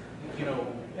 you know,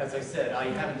 as I said, I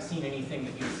haven't seen anything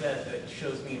that you said that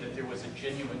shows me that there was a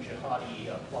genuine jihadi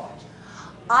plot.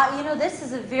 You know, this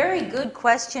is a very good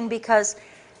question, because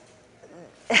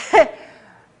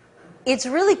it's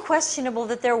really questionable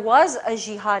that there was a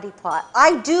jihadi plot.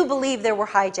 I do believe there were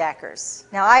hijackers.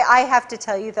 Now, I have to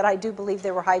tell you that I do believe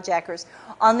there were hijackers.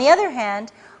 On the other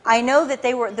hand, I know that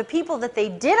the people that they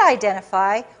did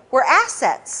identify were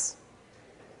assets.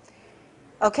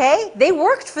 Okay? They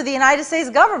worked for the United States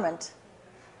government.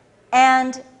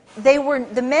 And they were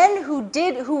the men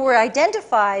who were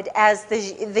identified as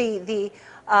the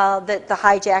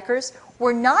hijackers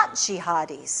were not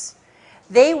jihadis.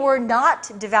 They were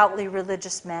not devoutly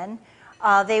religious men.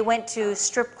 They went to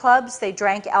strip clubs, they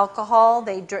drank alcohol,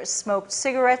 they smoked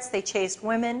cigarettes, they chased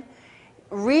women.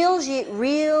 Real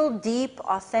deep,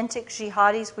 authentic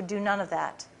jihadis would do none of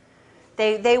that.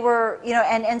 They were, you know,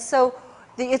 and so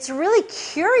it's really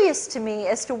curious to me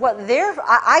as to what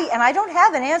and I don't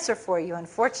have an answer for you,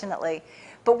 unfortunately,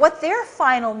 but what their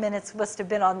final minutes must have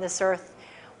been on this earth.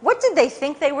 What did they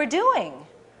think they were doing?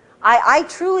 I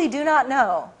truly do not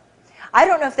know. I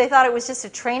don't know if they thought it was just a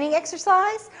training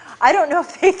exercise. I don't know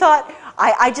if they thought,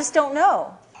 I just don't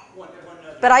know.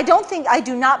 But I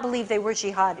do not believe they were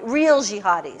real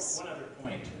jihadis. One other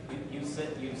point. You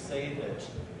say that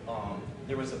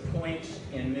there was a point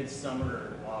in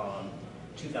midsummer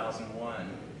 2001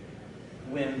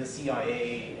 when the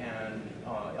CIA and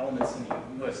elements in the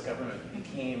U.S. government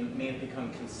may have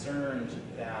become concerned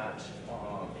that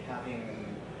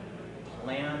having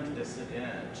planned this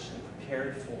event and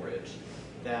prepared for it,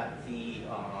 that the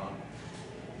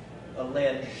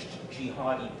alleged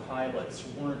jihadi pilots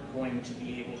weren't going to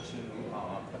be able to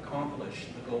accomplish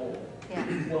the goal. Yeah.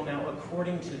 Well, now,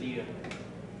 according to the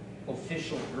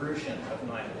official version of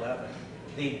 9/11,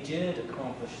 they did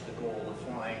accomplish the goal of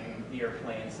flying the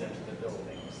airplanes into the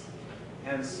buildings.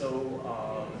 And so,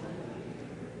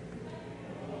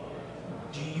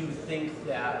 do you think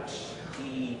that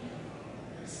the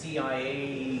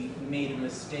CIA made a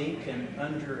mistake and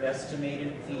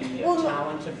underestimated the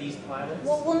talent of these pilots?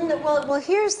 Well,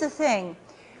 here's the thing.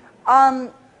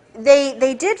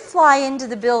 They did fly into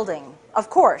the building, of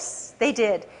course, they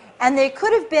did. And they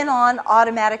could have been on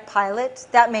automatic pilot.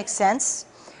 That makes sense.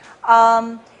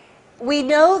 We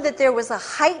know that there was a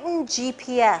heightened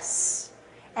GPS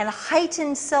and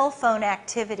heightened cell phone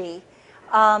activity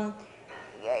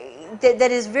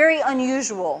that is very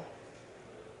unusual.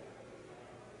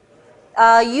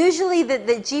 Usually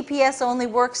the GPS only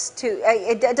works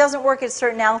it doesn't work at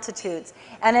certain altitudes.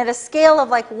 And at a scale of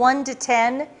like 1 to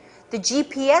 10, the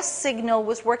GPS signal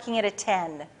was working at a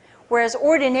 10, whereas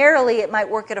ordinarily it might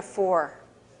work at a 4.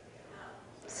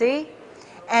 See?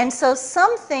 And so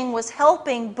something was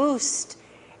helping boost,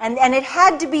 and it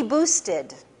had to be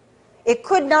boosted. It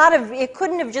couldn't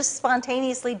have just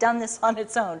spontaneously done this on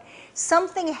its own.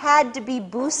 Something had to be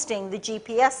boosting the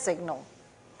GPS signal.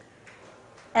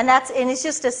 And it's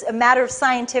just a matter of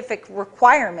scientific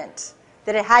requirement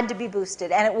that it had to be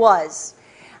boosted, and it was.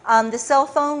 The cell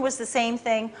phone was the same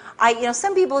thing.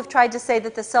 Some people have tried to say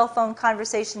that the cell phone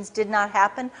conversations did not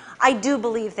happen. I do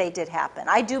believe they did happen.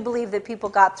 I do believe that people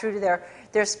got through to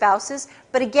their spouses.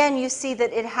 But again, you see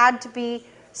that it had to be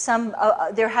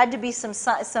there had to be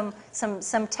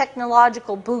some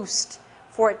technological boost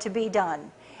for it to be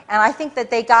done. And I think that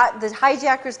the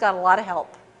hijackers got a lot of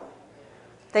help.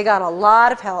 They got a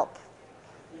lot of help.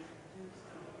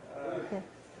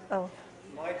 Oh.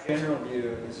 My general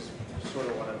view is sort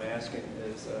of what I'm asking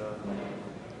is,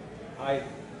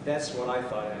 that's what I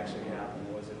thought actually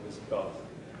happened, was it was both,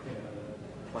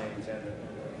 the planes and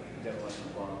the demolition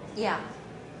bomb. Yeah.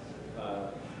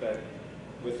 But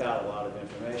without a lot of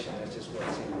information, that's just what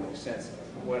seemed to make sense.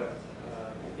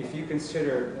 If you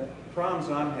consider, problems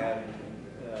I'm having,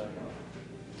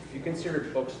 if you consider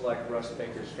books like Russ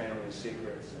Baker's Family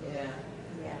Secrets, Yeah.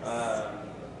 Yes.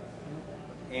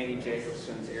 Annie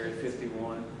Jacobson's Area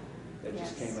 51, that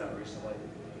just Yes. came out recently.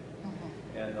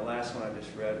 And the last one I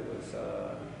just read was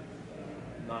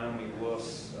Naomi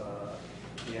Wolf's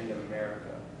The End of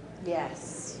America.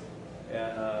 Yes.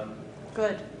 And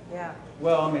Good. Yeah.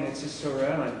 well, I mean, it's just so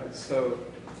relevant. So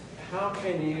how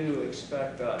can you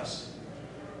expect us,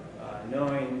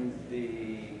 knowing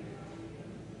the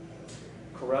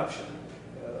corruption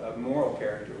of moral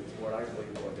character, which is what I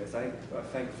believe what it is. I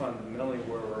think fundamentally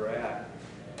where we're at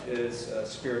is a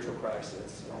spiritual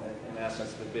crisis, in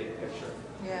essence, the big picture.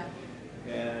 Yeah.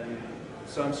 And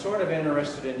so I'm sort of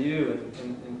interested in you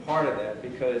in part of that,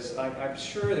 because I'm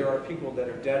sure there are people that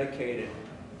are dedicated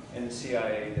in the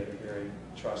CIA that are very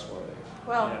trustworthy.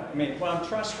 Well, I'm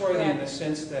trustworthy yeah. in the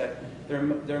sense that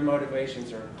their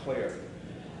motivations are clear.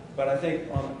 But I think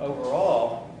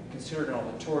overall, considering all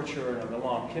the torture and the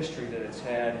long history that it's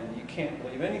had, and you can't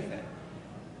believe anything.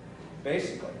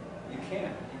 Basically, you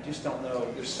can't. You just don't know.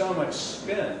 There's so much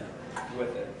spin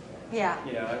with it. Yeah.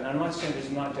 And I'm not saying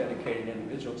there's not dedicated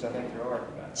individuals. I think there are.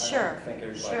 Sure. I don't think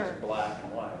everybody's black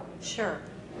and white. Sure.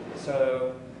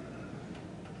 So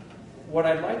what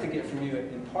I'd like to get from you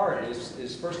in part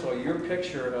is first of all, your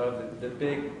picture of the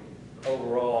big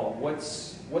overall,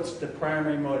 what's the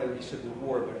primary motivation of the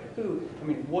war, but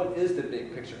what is the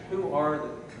big picture? Who are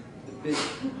the big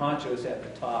honchos at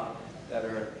the top that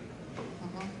are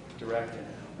directing it?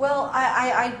 Well,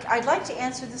 I'd like to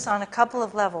answer this on a couple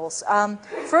of levels.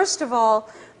 First of all,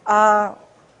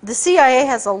 the CIA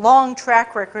has a long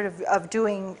track record of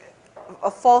doing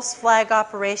false flag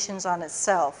operations on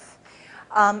itself.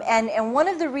 And one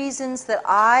of the reasons that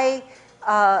I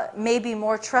may be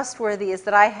more trustworthy is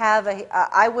that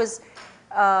I was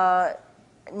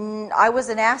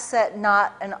an asset,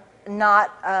 not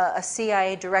a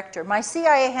CIA director. My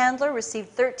CIA handler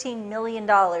received $13 million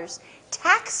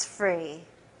tax-free.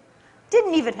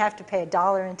 Didn't even have to pay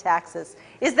 $1 in taxes.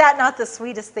 Is that not the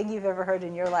sweetest thing you've ever heard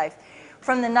in your life?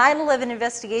 From the 9/11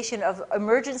 investigation of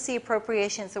emergency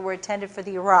appropriations that were intended for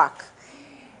the Iraq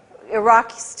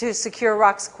to secure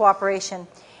Iraq's cooperation.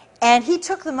 And he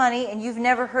took the money, and you've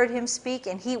never heard him speak.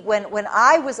 And when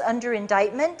I was under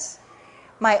indictment,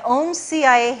 my own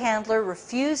CIA handler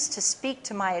refused to speak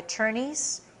to my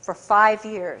attorneys for 5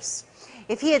 years.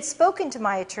 If he had spoken to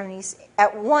my attorneys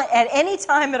at any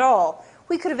time at all,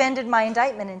 we could have ended my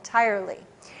indictment entirely.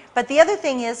 But the other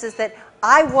thing is that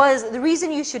the reason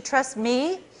you should trust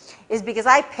me is because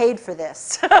I paid for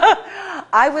this.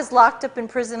 I was locked up in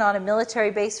prison on a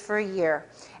military base for a year,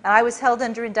 and I was held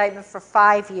under indictment for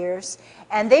 5 years.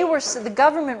 And the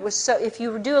government was so, if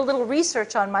you do a little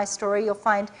research on my story, you'll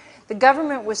find the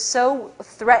government was so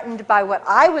threatened by what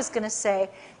I was going to say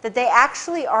that they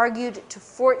actually argued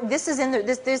this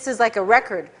is like a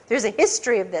record. There's a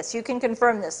history of this. You can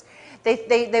confirm this.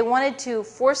 They wanted to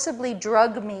forcibly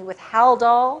drug me with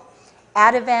Haldol,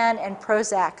 Ativan, and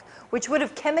Prozac, which would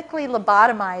have chemically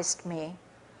lobotomized me,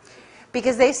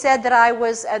 because they said that I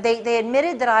was. They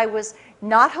admitted that I was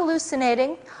not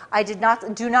hallucinating. I do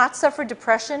not suffer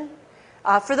depression.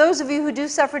 For those of you who do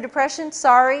suffer depression,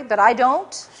 sorry, but I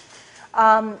don't.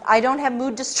 I don't have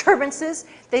mood disturbances.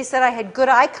 They said I had good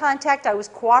eye contact. I was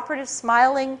cooperative,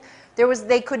 smiling.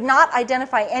 They could not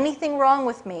identify anything wrong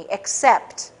with me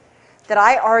except that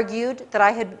I argued that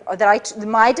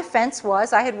my defense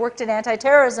was I had worked in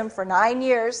anti-terrorism for 9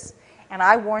 years, and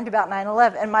I warned about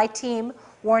 9/11, and my team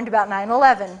warned about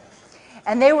 9/11,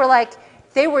 and they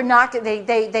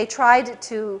tried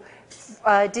to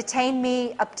detain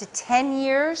me up to 10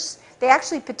 years. They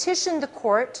actually petitioned the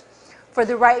court for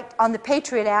the right on the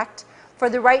Patriot Act for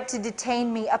the right to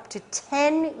detain me up to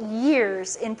 10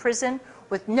 years in prison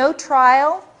with no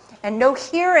trial and no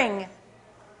hearing.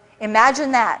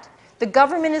 Imagine that. The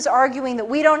government is arguing that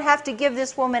we don't have to give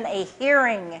this woman a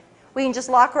hearing. We can just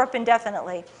lock her up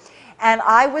indefinitely. And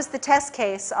I was the test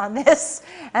case on this,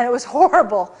 and it was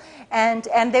horrible. And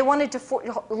they wanted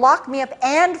to lock me up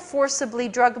and forcibly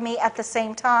drug me at the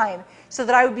same time so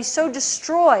that I would be so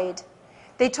destroyed.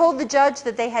 They told the judge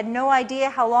that they had no idea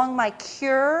how long my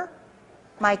cure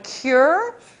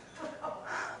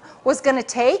was going to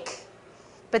take,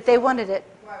 but they wanted it.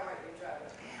 Why weren't you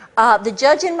drugged? The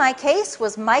judge in my case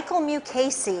was Michael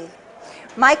Mukasey.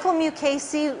 Michael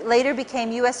Mukasey later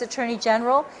became U.S. Attorney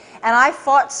General, and I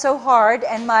fought so hard,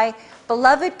 and my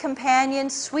beloved companion,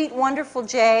 sweet, wonderful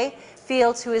Jay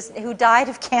Fields, who died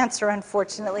of cancer,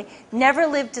 unfortunately, never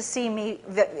lived to see me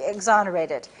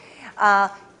exonerated.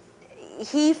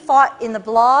 He fought in the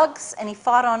blogs, and he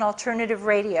fought on alternative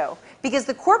radio, because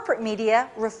the corporate media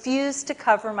refused to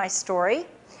cover my story.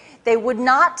 They didn't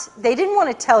want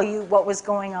to tell you what was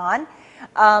going on.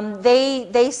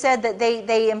 They said that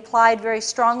they implied very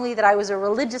strongly that I was a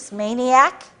religious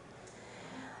maniac.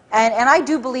 And I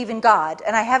do believe in God,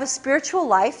 and I have a spiritual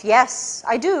life, yes,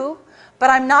 I do, but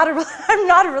I'm not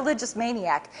a religious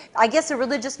maniac. I guess a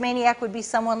religious maniac would be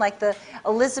someone like the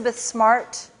Elizabeth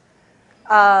Smart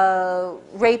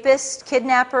rapist,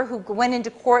 kidnapper, who went into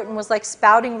court and was like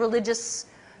spouting religious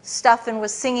stuff and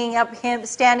was standing up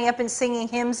and singing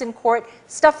hymns in court,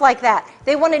 stuff like that.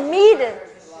 They wanted me to...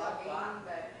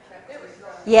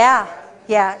 Yeah,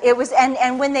 it was,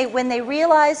 and when they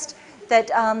realized that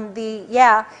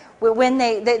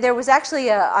there was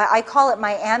actually I call it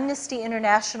my Amnesty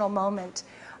International moment.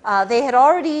 They had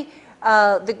already,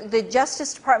 the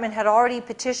Justice Department had already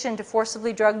petitioned to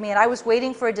forcibly drug me, and I was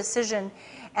waiting for a decision.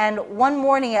 And one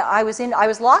morning I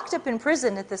was locked up in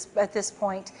prison at this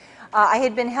point. I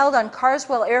had been held on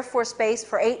Carswell Air Force Base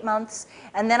for 8 months,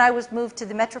 and then I was moved to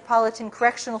the Metropolitan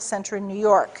Correctional Center in New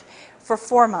York for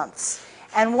 4 months.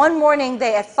 And one morning,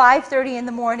 at 5:30 in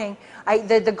the morning,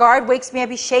 the guard wakes me up,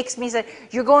 he shakes me, he said,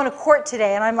 "You're going to court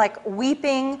today." And I'm like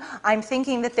weeping. I'm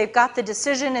thinking that they've got the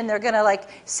decision and they're going to like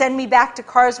send me back to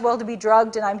Carswell to be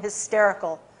drugged, and I'm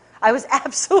hysterical. I was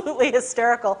absolutely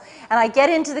hysterical. And I get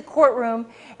into the courtroom,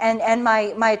 and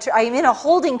I'm in a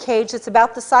holding cage that's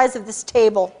about the size of this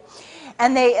table.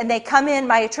 And they come in,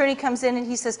 my attorney comes in, and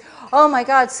he says, "Oh my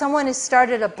God, someone has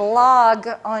started a blog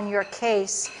on your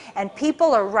case, and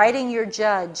people are writing your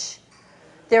judge.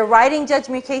 They're writing Judge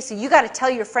Mukasey. You got to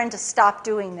tell your friend to stop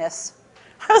doing this."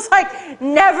 I was like,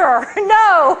 "Never,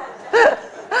 no,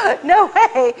 no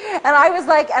way." And I was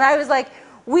like,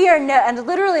 "We are and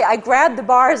literally I grabbed the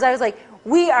bars. I was like,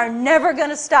 "We are never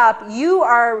going to stop. We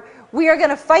are going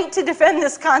to fight to defend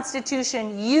this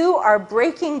Constitution. You are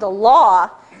breaking the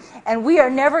law. And we are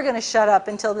never going to shut up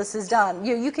until this is done."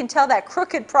 You can tell that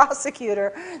crooked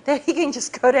prosecutor that he can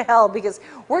just go to hell, because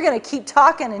we're going to keep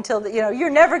talking until, you're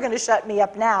never going to shut me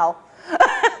up now.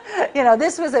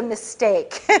 This was a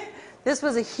mistake. This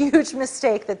was a huge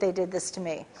mistake that they did this to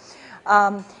me.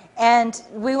 And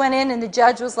we went in, and the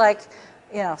judge was like,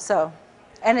 so.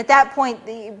 And at that point,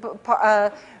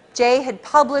 Jay had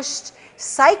published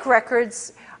psych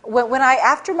records.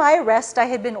 After my arrest, I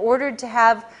had been ordered to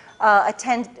have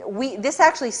this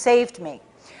actually saved me.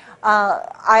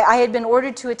 I had been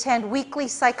ordered to attend weekly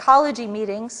psychology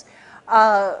meetings.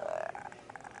 I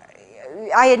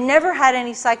had never had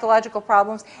any psychological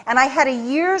problems, and I had a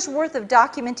year's worth of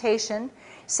documentation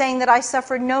saying that I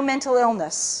suffered no mental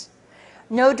illness,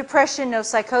 no depression, no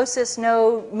psychosis,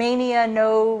 no mania,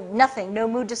 nothing, no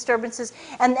mood disturbances.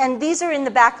 And these are in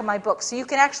the back of my book, so you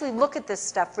can actually look at this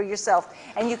stuff for yourself,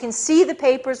 and you can see the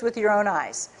papers with your own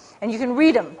eyes. And you can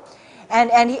read them.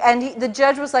 The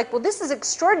judge was like, "Well, this is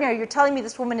extraordinary. You're telling me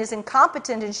this woman is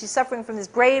incompetent and she's suffering from this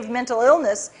grave mental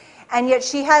illness, and yet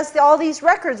she has all these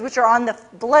records which are on the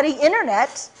bloody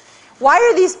internet. Why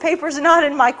are these papers not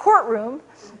in my courtroom?"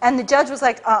 And the judge was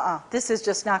like, "This is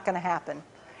just not going to happen."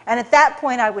 And at that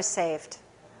point, I was saved,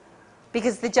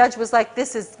 because the judge was like,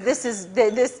 "This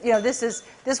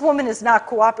woman is not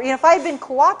cooperative." If I had been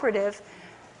cooperative,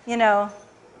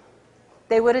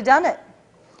 they would have done it.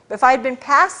 If I had been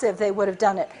passive, they would have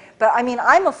done it. But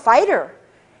I'm a fighter,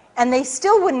 and they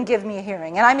still wouldn't give me a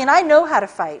hearing. And I know how to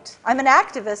fight. I'm an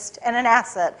activist and an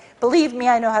asset. Believe me,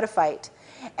 I know how to fight.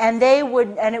 And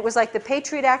it was like the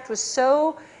Patriot Act was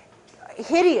so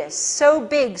hideous, so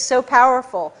big, so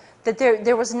powerful, that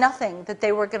there was nothing that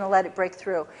they were going to let it break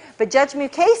through. But Judge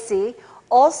Mukasey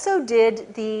also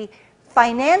did the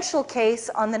financial case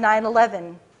on the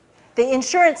 9/11, the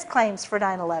insurance claims for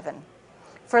 9/11.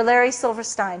 For Larry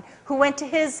Silverstein, who went to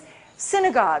his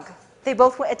synagogue. They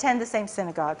both attend the same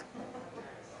synagogue.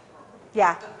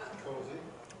 Yeah. Cozy.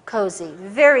 Cozy.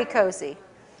 Very cozy.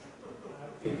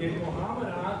 Did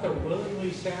Muhammad Atta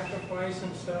sacrifice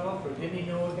himself, or didn't he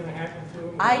know what was going to happen to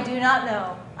him? I do not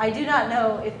know. I do not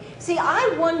know if. See,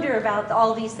 I wonder about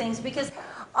all these things because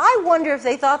I wonder if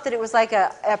they thought that it was like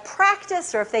a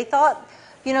practice, or if they thought,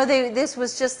 you know, this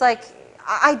was just like.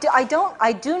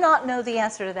 I do not know the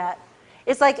answer to that.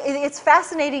 It's like it's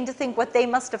fascinating to think what they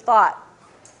must have thought.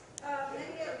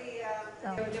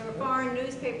 There were foreign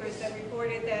newspapers that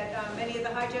reported that many of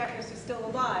the hijackers are still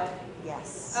alive.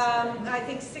 Yes. I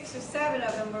think 6 or 7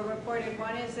 of them were reported.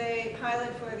 One is a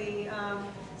pilot for the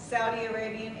Saudi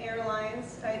Arabian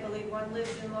Airlines. I believe one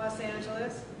lives in Los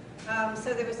Angeles.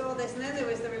 So there was all this, and then there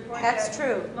was the report That's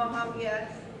true. Mohammed, yeah.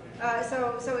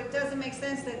 So it doesn't make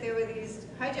sense that there were these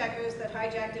hijackers that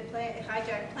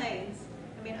hijacked planes.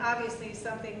 I mean, obviously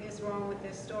something is wrong with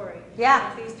this story.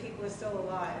 Yeah. If these people are still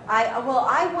alive.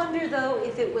 I wonder though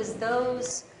if it was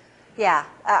those. Yeah.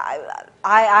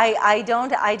 I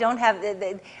don't have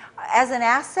as an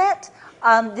asset.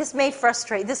 This may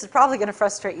frustrate. This is probably going to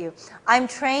frustrate you. I'm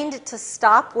trained to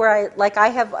stop where I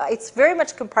have. It's very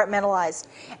much compartmentalized,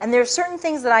 and there are certain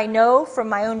things that I know from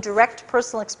my own direct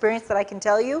personal experience that I can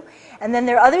tell you, and then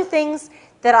there are other things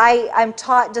that I'm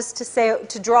taught just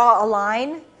to draw a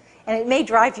line, and it may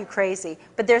drive you crazy.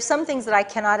 But there's some things that I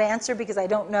cannot answer because I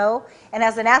don't know, and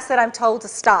as an asset, I'm told to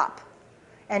stop,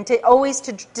 and to always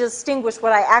to distinguish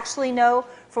what I actually know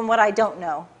from what I don't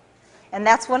know, and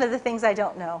that's one of the things I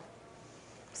don't know.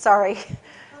 Sorry,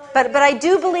 but I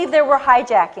do believe there were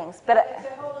hijackings. But to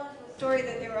hold on to the story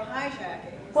that there were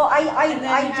hijackings. Well, I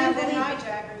have do the believe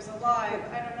hijackers alive.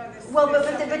 I don't know this. Well,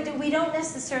 but we don't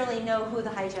necessarily know who the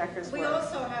hijackers were. We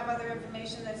also have other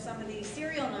information that some of the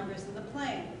serial numbers of the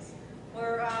planes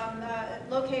were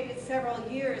located several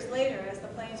years later, as the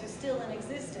planes are still in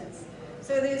existence.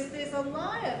 So there's a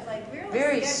lot of like really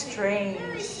very sketchy, strange.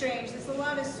 Very strange. There's a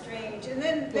lot of strange. And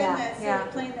then that sort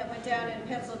of plane that went down in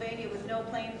Pennsylvania with no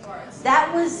plane parts.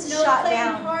 That was shot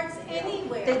down. No plane parts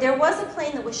anywhere. There was a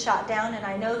plane that was shot down, and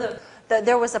I know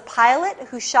there was a pilot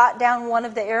who shot down one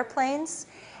of the airplanes,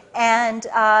 and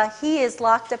he is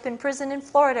locked up in prison in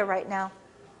Florida right now.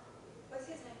 What's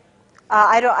his name?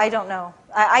 I don't know.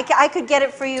 I could get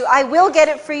it for you. I will get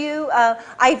it for you.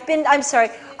 I'm sorry.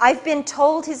 I've been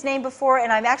told his name before,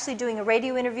 and I'm actually doing a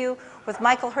radio interview with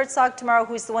Michael Herzog tomorrow,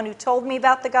 who's the one who told me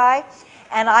about the guy.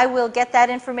 And I will get that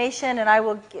information, and I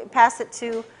will pass it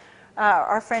to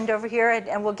our friend over here,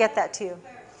 and we'll get that to you.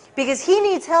 Because he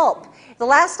needs help. The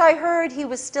last I heard, he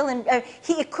was still in.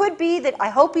 It could be that I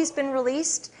hope he's been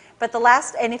released, but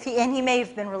he may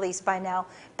have been released by now.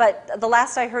 But the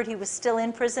last I heard, he was still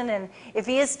in prison, and if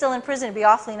he is still in prison, it'd be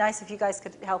awfully nice if you guys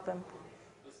could help him.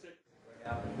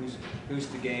 Who's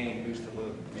to gain, who's to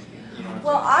lose? You know,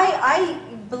 well, I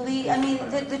believe, I mean,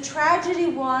 the tragedy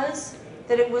was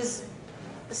that it was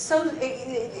so,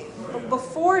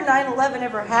 before 9/11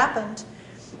 ever happened,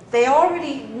 they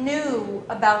already knew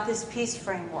about this peace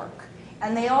framework.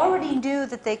 And they already knew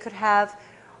that they could have,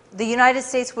 the United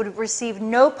States would receive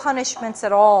no punishments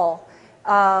at all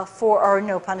or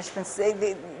no punishments.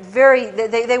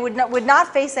 They would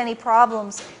not face any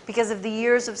problems because of the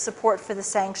years of support for the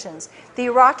sanctions. The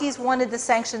Iraqis wanted the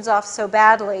sanctions off so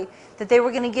badly that they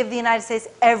were going to give the United States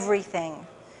everything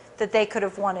that they could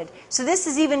have wanted. So this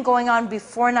is even going on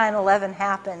before 9/11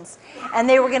 happens. And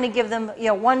they were going to give them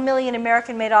 1 million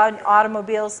American-made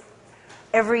automobiles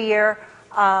every year,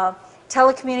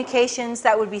 telecommunications,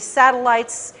 that would be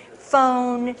satellites,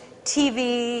 phone,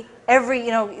 TV,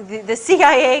 the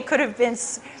CIA could have been,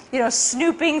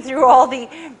 snooping through all the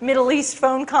Middle East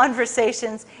phone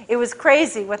conversations. It was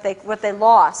crazy what they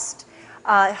lost.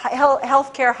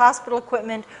 Healthcare, hospital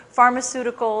equipment,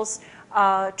 pharmaceuticals,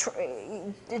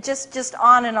 just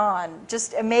on and on,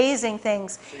 just amazing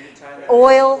things.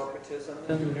 Oil.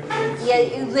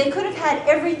 Yeah, they could have had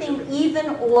everything,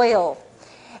 even oil.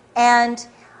 And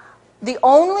the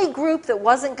only group that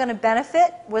wasn't going to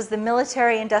benefit was the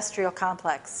military-industrial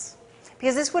complex,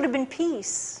 because this would have been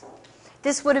peace.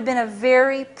 This would have been a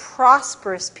very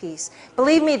prosperous peace.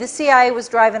 Believe me, the CIA was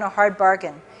driving a hard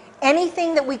bargain.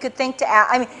 Anything that we could think to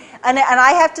add, and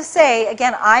I have to say,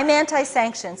 again, I'm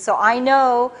anti-sanctions, so I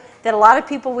know that a lot of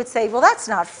people would say, well, that's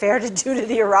not fair to do to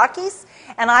the Iraqis,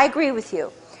 and I agree with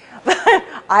you.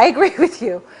 I agree with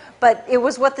you. But it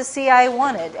was what the CIA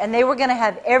wanted, and they were going to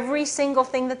have every single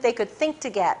thing that they could think to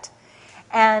get.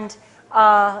 And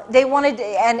they wanted,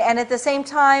 and at the same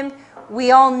time,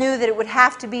 we all knew that it would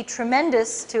have to be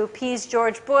tremendous to appease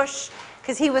George Bush,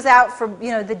 because he was out for,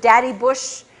 the Daddy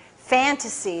Bush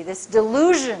fantasy, this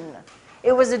delusion.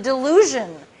 It was a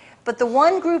delusion. But the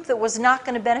one group that was not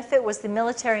going to benefit was the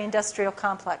military-industrial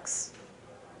complex.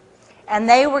 And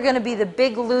they were going to be the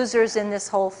big losers in this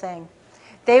whole thing.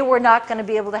 They were not going to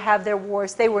be able to have their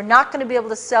wars. They were not going to be able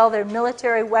to sell their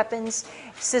military weapons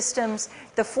systems.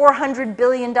 The $400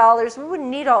 billion, we wouldn't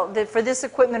need all for this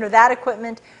equipment or that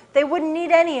equipment. They wouldn't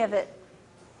need any of it.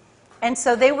 And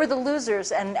so they were the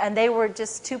losers, and they were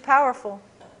just too powerful.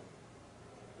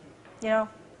 You know?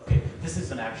 Okay, this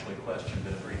isn't actually a question,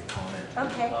 but a brief comment.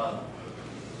 Okay.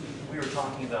 We were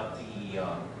talking about the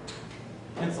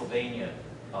Pennsylvania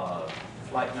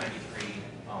Flight 93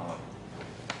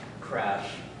 crash,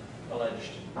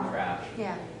 alleged crash.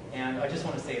 Yeah. And I just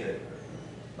want to say that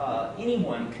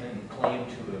anyone can claim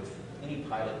to have, any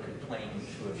pilot could claim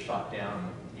to have shot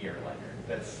down the airliner.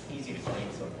 That's easy to claim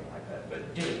something like that,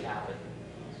 but did it happen?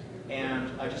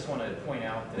 And I just want to point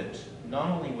out that not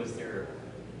only was there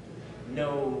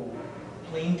no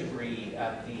plane debris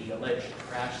at the alleged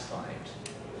crash site,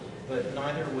 but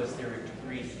neither was there a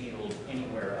debris field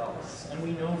anywhere else. And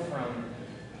we know from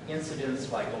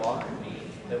incidents like Lockerbie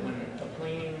that when a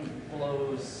plane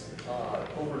blows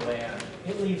over land,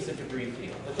 it leaves a debris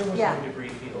field. But there was no debris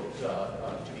field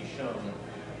to be shown.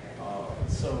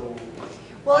 So,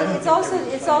 well, it's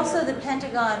also the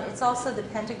Pentagon. It's also the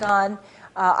Pentagon.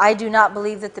 I do not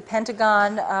believe that the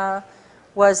Pentagon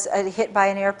was hit by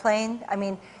an airplane. I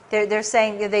mean, they're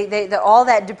saying that all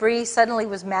that debris suddenly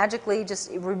was magically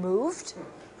just removed.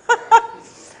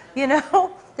 You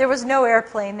know, there was no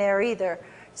airplane there either.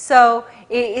 So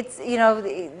it's, you know,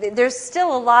 there's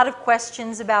still a lot of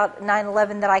questions about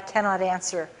 9/11 that I cannot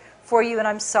answer for you, and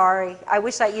I'm sorry. I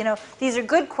wish you know, these are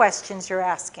good questions you're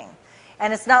asking.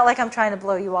 And it's not like I'm trying to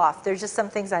blow you off. There's just some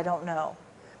things I don't know.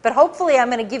 But hopefully I'm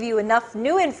going to give you enough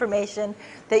new information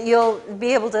that you'll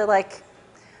be able to, like,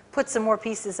 put some more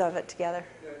pieces of it together.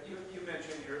 You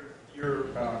mentioned your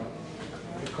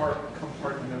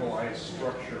compartmentalized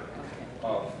structure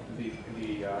of the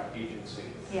agency.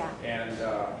 Yeah.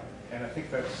 And I think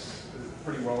that's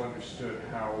pretty well understood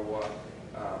how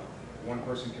one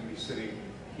person can be sitting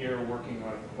here working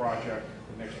on a project,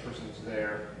 the next person's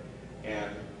there,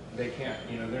 and they can't,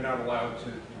 you know, they're not allowed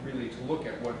to really look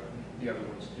at what the other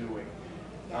one's doing.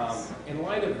 Yes. In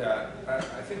light of that,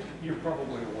 I think you're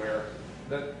probably aware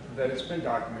that it's been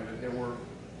documented there were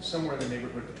somewhere in the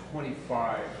neighborhood of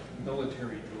 25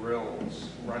 military drills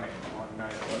running on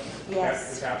 9/11. Yes.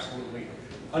 That is absolutely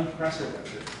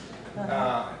unprecedented.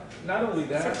 Not only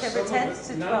that, September 10th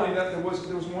to 12th. not only that, there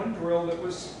was one drill that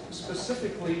was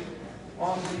specifically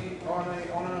on a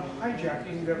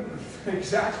hijacking that was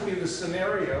exactly the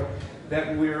scenario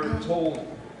that we're told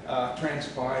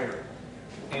transpired,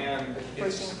 and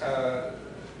it's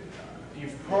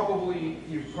you've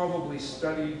probably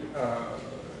studied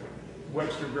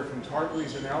Webster Griffin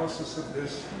Tartley's analysis of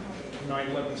this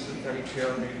 9/11 synthetic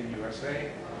terror made in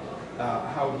USA.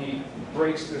 How he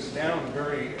breaks this down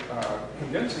very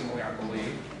convincingly, I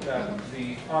believe, that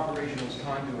the operation was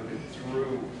conduited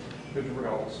through the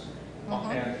drills.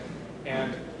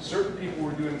 And certain people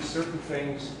were doing certain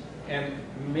things and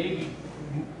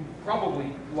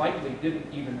probably likely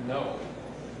didn't even know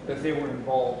that they were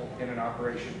involved in an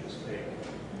operation this big.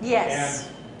 Yes.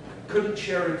 And couldn't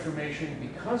share information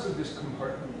because of this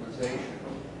compartmentalization.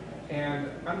 And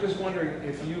I'm just wondering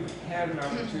if you've had an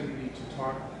opportunity to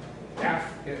talk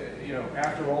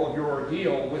after all of your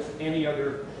ordeal with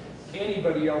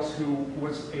anybody else who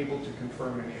was able to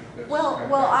confirm any of this. Well,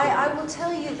 I will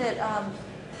tell you that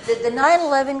the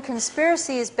 9/11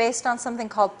 conspiracy is based on something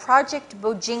called Project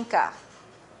Bojinka.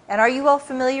 And are you all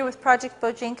familiar with Project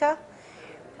Bojinka?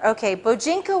 Okay,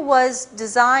 Bojinka was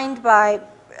designed by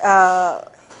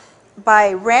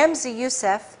Ramzi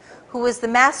Youssef, who was the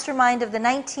mastermind of the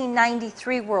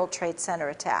 1993 World Trade Center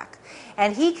attack.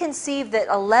 And he conceived that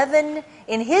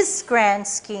in his grand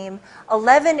scheme,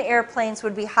 11 airplanes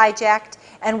would be hijacked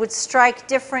and would strike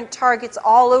different targets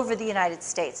all over the United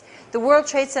States. The World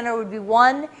Trade Center would be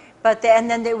one, and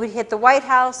then they would hit the White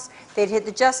House, they'd hit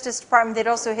the Justice Department, they'd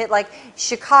also hit like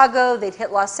Chicago, they'd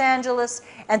hit Los Angeles,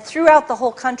 and throughout the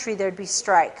whole country there'd be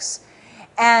strikes.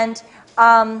 And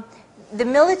the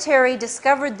military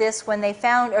discovered this when they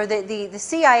found, or the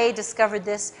CIA discovered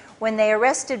this when they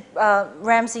arrested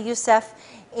Ramzi Youssef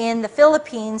in the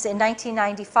Philippines in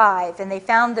 1995, and they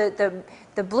found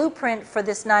the blueprint for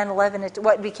this 9/11,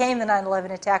 what became the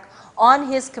 9/11 attack, on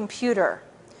his computer.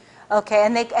 Okay,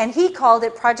 and he called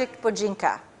it Project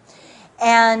Bojinka.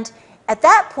 And at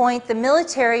that point, the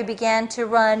military began to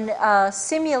run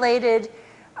simulated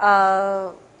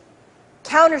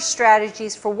counter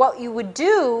strategies for what you would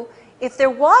do if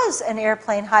there was an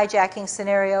airplane hijacking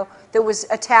scenario that was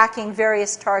attacking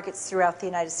various targets throughout the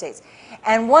United States.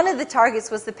 And one of the targets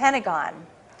was the Pentagon.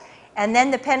 And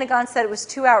then the Pentagon said it was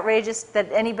too outrageous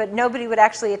that nobody would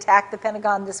actually attack the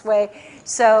Pentagon this way.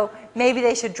 So maybe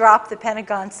they should drop the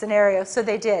Pentagon scenario. So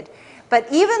they did. But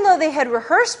even though they had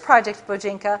rehearsed Project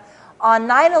Bojinka, on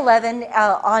 9/11,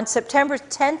 on September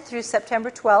 10th through September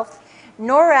 12th,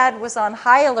 NORAD was on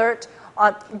high alert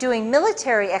doing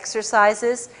military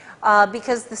exercises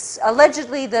because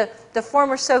allegedly the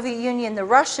former Soviet Union, the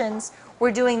Russians,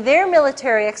 were doing their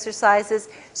military exercises,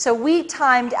 so we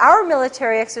timed our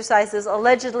military exercises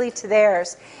allegedly to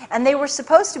theirs. And they were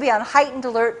supposed to be on heightened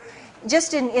alert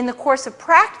just in the course of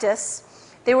practice.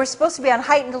 They were supposed to be on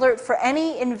heightened alert for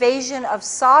any invasion of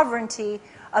sovereignty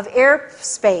of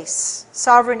airspace,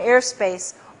 sovereign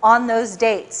airspace, on those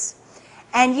dates.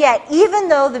 And yet, even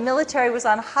though the military was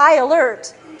on high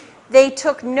alert, they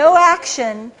took no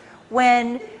action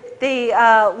when the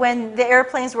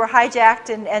airplanes were hijacked,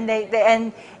 and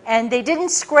they didn't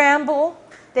scramble.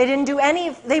 They didn't do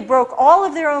any. They broke all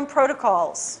of their own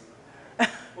protocols. But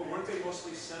weren't they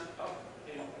mostly sent up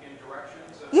in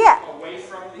directions away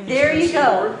from the There you eastern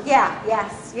go. seaboard? Yeah.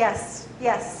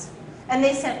 Yes. And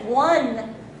they sent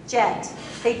one jet.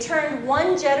 They turned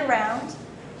one jet around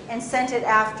and sent it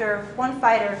after one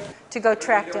fighter to go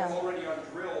track They were down. already on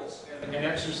drills and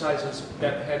exercises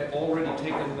that had already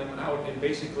taken them out and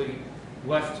basically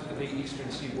left the eastern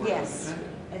seaboard Yes.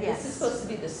 independent. And Yes. this is supposed to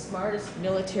be the smartest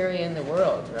military in the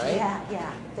world, right?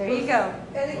 Yeah. There you go.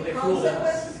 Any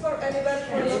consequences for anybody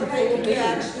for not taking the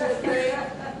action that they?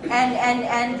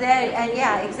 And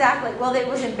yeah, exactly. Well, it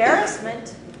was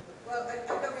embarrassment. Well, I'm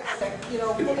talking about,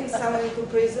 like, putting someone into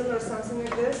prison or something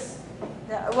like this.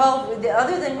 Well,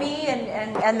 other than me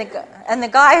and the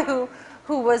guy who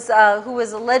was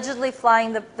allegedly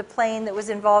flying the plane that was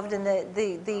involved in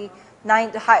the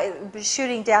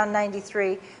shooting down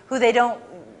 93, who they don't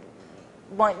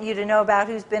want you to know about,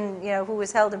 who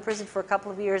was held in prison for a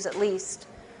couple of years at least,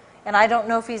 and I don't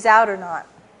know if he's out or not.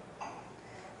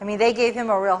 I mean, they gave him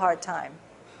a real hard time.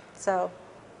 So,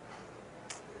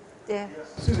 yeah.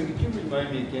 Susan, could you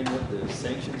remind me again what the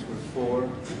sanctions were for in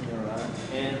Iran?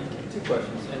 And two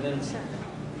questions. And then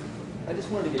I just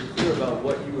wanted to get clear about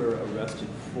what you were arrested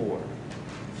for.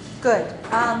 Good.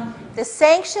 The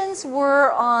sanctions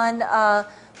were on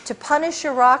to punish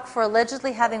Iraq for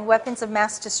allegedly having weapons of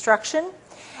mass destruction,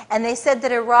 and they said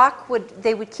that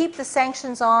they would keep the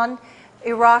sanctions on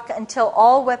Iraq until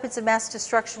all weapons of mass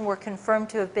destruction were confirmed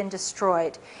to have been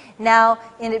destroyed. Now,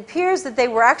 it appears that they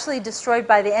were actually destroyed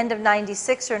by the end of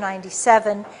 96 or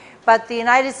 97, but the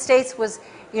United States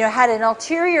had an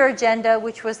ulterior agenda,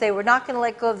 which was they were not going to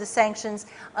let go of the sanctions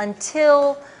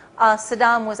until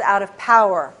Saddam was out of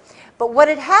power. But what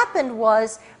had happened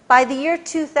was, by the year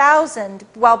 2000,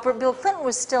 while Bill Clinton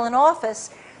was still in office,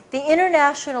 the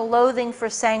international loathing for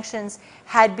sanctions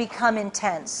had become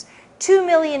intense. 2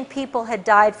 million people had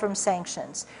died from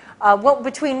sanctions.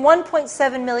 Between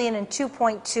 1.7 million and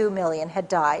 2.2 million had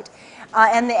died.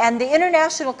 And the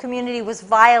international community was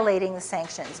violating the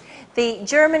sanctions. The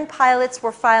German pilots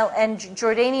were and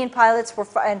Jordanian pilots were,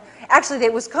 and actually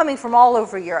it was coming from all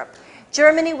over Europe.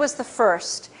 Germany was the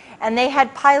first, and they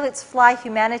had pilots fly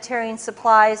humanitarian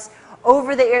supplies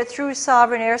over the air through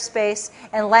sovereign airspace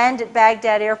and land at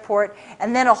Baghdad airport,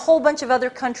 and then a whole bunch of other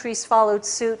countries followed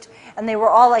suit, and they were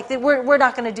all like, we're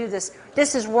not going to do this.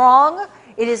 This is wrong.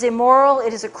 It is immoral.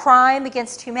 It is a crime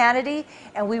against humanity,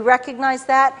 and we recognize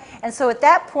that. And so at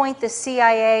that point, the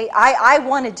CIA, I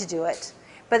wanted to do it,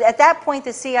 but at that point,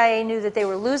 the CIA knew that they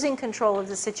were losing control of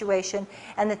the situation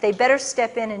and that they better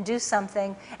step in and do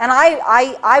something. And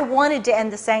I wanted to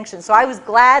end the sanctions, so I was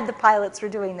glad the pilots were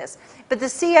doing this. But the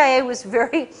CIA was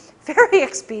very, very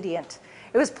expedient.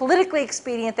 It was politically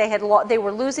expedient. They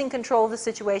were losing control of the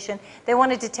situation. They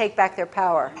wanted to take back their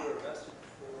power.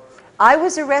 I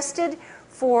was arrested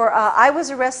for, I was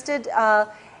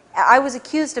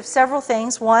accused of several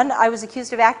things. One, I was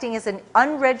accused of acting as an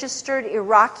unregistered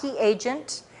Iraqi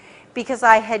agent because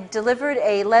I had delivered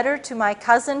a letter to my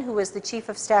cousin, who was the chief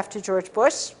of staff to George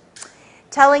Bush,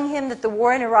 telling him that the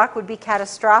war in Iraq would be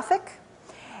catastrophic,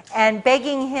 and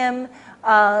begging him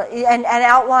and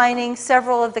outlining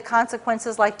several of the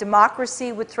consequences, like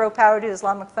democracy would throw power to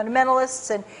Islamic fundamentalists,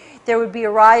 and there would be a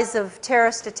rise of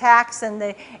terrorist attacks, and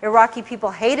the Iraqi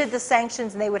people hated the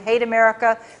sanctions, and they would hate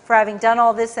America for having done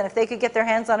all this, and if they could get their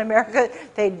hands on America,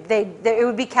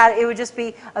 it would just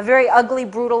be a very ugly,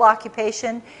 brutal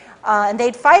occupation, and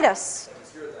they'd fight us.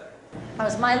 That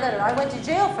was my letter. I went to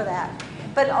jail for that.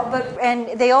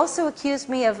 And they also accused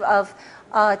me of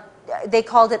they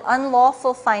called it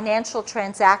unlawful financial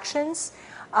transactions.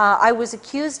 I was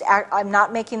accused, I'm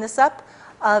not making this up,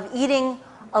 of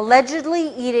allegedly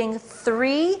eating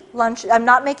 3 lunch, I'm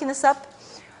not making this up,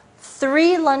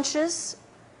 3 lunches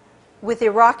with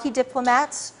Iraqi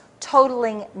diplomats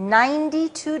totaling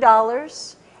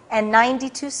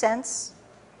 $92.92.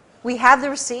 We have the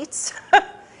receipts.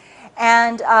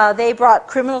 And they brought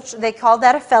they called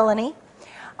that a felony.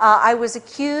 I was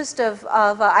accused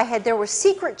there were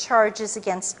secret charges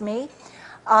against me,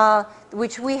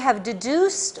 which we have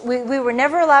deduced. We were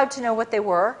never allowed to know what they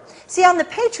were. See, on the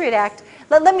Patriot Act,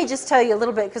 let me just tell you a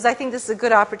little bit, because I think this is a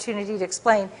good opportunity to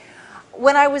explain.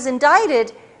 When I was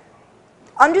indicted,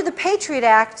 under the Patriot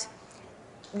Act,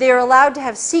 they're allowed to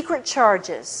have secret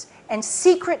charges and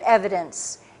secret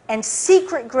evidence and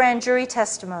secret grand jury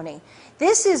testimony.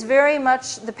 This is very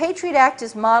much, the Patriot Act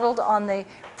is modeled on the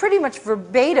pretty much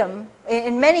verbatim,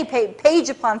 in many page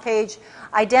upon page,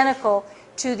 identical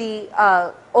to the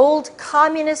old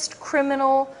communist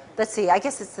criminal, let's see, I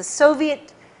guess it's the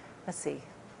Soviet, let's see,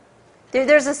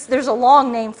 there's a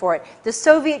long name for it, the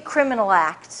Soviet Criminal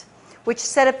Act, which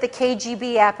set up the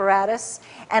KGB apparatus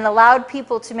and allowed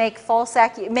people to make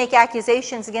make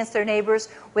accusations against their neighbors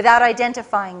without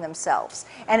identifying themselves.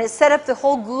 And it set up the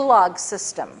whole Gulag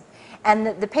system.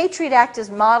 And the Patriot Act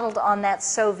is modeled on that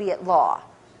Soviet law,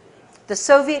 the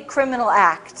Soviet Criminal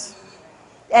Act.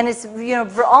 And it's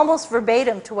almost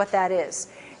verbatim to what that is.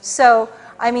 So,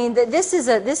 I mean, this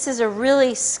is a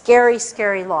really scary,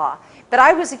 scary law. But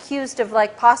I was accused of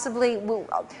possibly,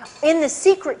 in the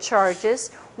secret charges,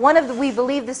 we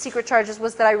believe the secret charges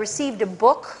was that I received a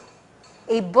book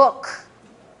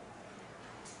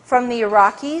from the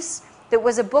Iraqis that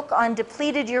was a book on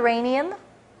depleted uranium.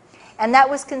 And that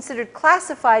was considered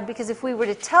classified because if we were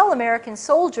to tell American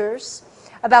soldiers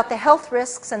about the health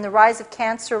risks and the rise of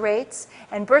cancer rates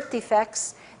and birth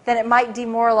defects, then it might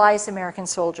demoralize American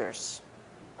soldiers.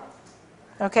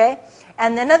 Okay?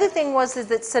 And another thing was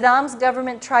that Saddam's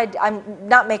government tried, I'm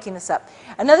not making this up,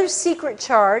 another secret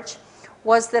charge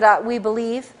was that we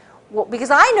believe, because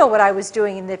I know what I was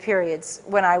doing in the periods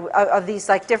when of these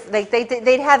different,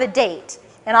 they'd have a date,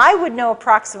 and I would know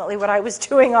approximately what I was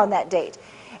doing on that date.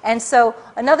 And so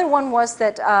another one was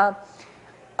that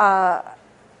the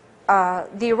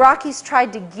Iraqis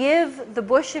tried to give the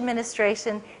Bush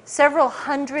administration several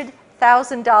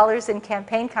 $100,000 in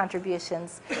campaign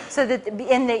contributions so that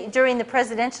during the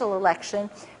presidential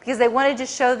election, because they wanted to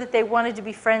show that they wanted to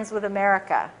be friends with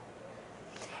America.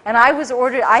 And I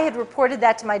had reported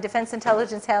that to my defense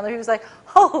intelligence handler. He was like,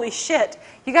 holy shit,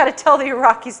 you got to tell the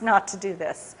Iraqis not to do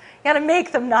this. You got to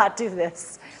make them not do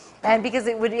this. And because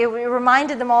it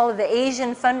reminded them all of the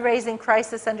Asian fundraising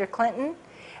crisis under Clinton.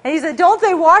 And he said, don't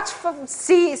they watch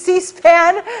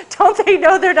C-SPAN? Don't they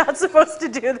know they're not supposed to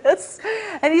do this?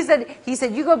 And he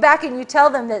said, you go back and you tell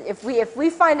them that if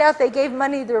we find out they gave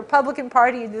money to the Republican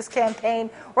Party in this campaign,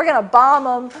 we're going to bomb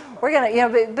them. We're going to,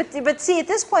 but see, at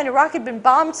this point, Iraq had been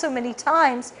bombed so many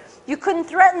times, you couldn't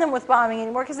threaten them with bombing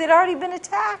anymore because they'd already been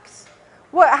attacked.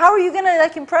 How are you going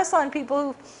to impress on people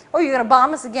who, oh, you're going to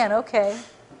bomb us again? Okay.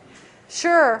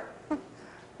 Sure,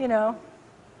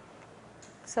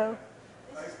 so.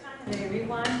 This is kind of a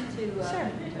rewind to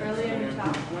earlier in your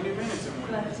talk. 20 minutes.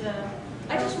 But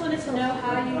I just wanted to know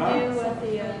how you knew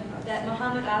that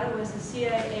Muhammad Atta was a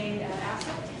CIA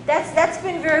asset. That's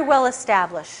been very well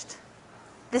established.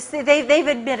 They've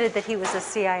admitted that he was a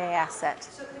CIA asset.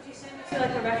 So could you send me to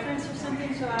a reference or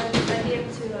something so I'd be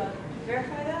able to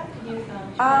verify that? Can you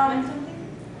find something?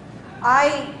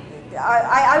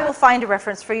 I will find a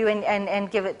reference for you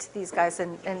and give it to these guys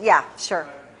and yeah, sure.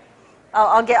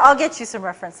 I'll get you some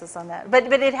references on that. But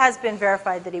it has been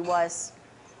verified that he was.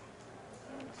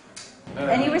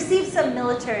 And he received some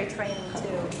military training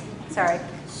too. Sorry.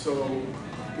 So,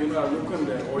 I look on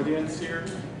the audience here.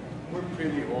 We're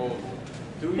pretty old.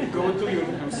 Do you go to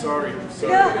I'm sorry. No,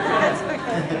 that's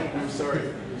okay. I'm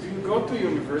sorry. Do you go to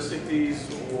universities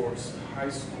or high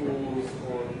schools,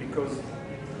 or because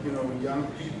young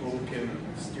people can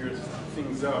steer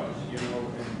things up, and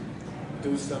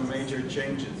do some major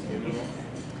changes,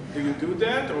 Do you do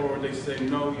that, or they say,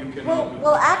 no, you cannot?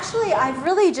 Well, actually, I've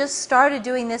really just started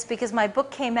doing this because my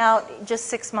book came out just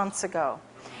 6 months ago.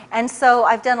 And so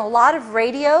I've done a lot of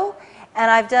radio, and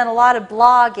I've done a lot of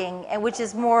blogging, and which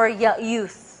is more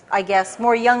youth, I guess,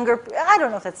 more younger. I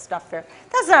don't know if that's not fair.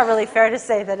 That's not really fair to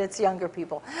say that it's younger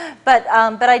people. But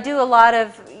I do a lot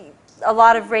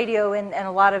of radio and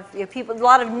a lot of people, a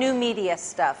lot of new media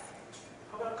stuff.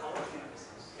 How about college campuses?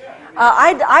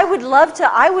 I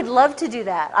would love to do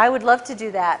that. I would love to do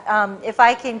that. If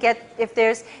I can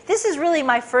this is really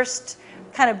my first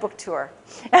kind of book tour.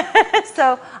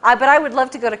 So, but I would love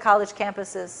to go to college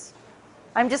campuses.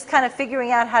 I'm just kind of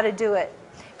figuring out how to do it.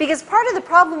 Because part of the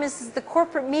problem is the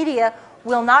corporate media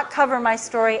will not cover my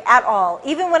story at all.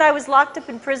 Even when I was locked up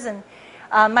in prison,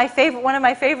 One of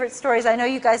my favorite stories, I know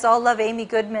you guys all love Amy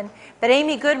Goodman, but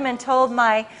Amy Goodman told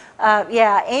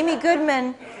Amy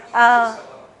Goodman,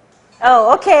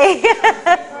 oh, okay.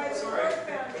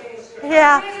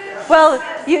 Yeah, well,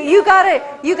 you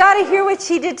gotta hear what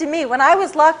she did to me. When I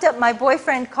was locked up, my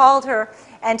boyfriend called her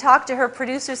and talked to her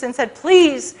producers and said,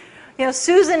 please,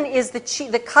 Susan is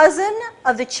the cousin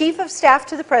of the chief of staff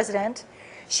to the president.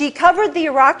 She covered the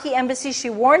Iraqi embassy. She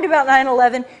warned about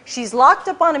 9/11. She's locked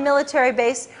up on a military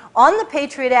base on the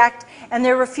Patriot Act, and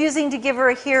they're refusing to give her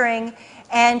a hearing.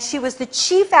 And she was the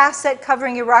chief asset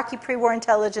covering Iraqi pre-war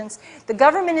intelligence. The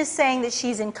government is saying that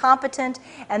she's incompetent,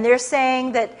 and they're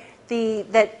saying that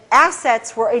that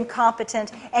assets were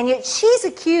incompetent, and yet she's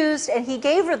accused, and he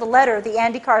gave her the letter, the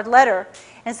Andy Card letter,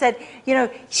 and said,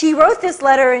 she wrote this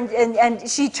letter, and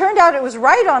she turned out it was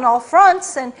right on all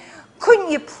fronts, and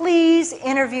couldn't you please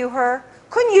interview her?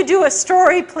 Couldn't you do a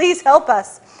story? Please help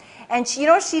us. And you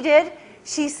know what she did?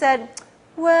 She said,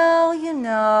 well,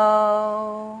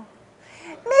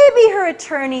 maybe her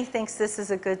attorney thinks this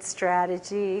is a good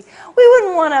strategy. We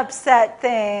wouldn't want to upset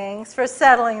things for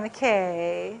settling the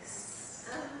case.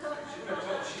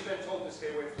 She's been told to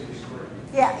stay away from the story.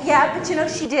 Yeah, but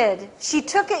she did. She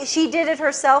took it, she did it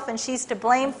herself, and she's to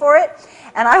blame for it.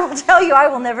 And I will tell you, I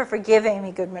will never forgive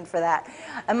Amy Goodman for that.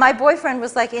 And my boyfriend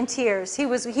was like in tears. He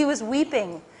was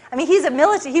weeping. I mean, he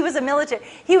was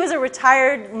a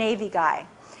retired Navy guy.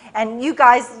 And you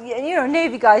guys,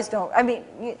 Navy guys don't, I mean,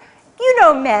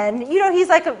 men, he's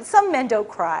like, some men don't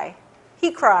cry.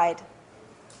 He cried.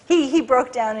 He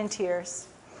broke down in tears.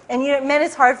 And men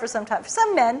is hard for sometimes. For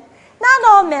some men, not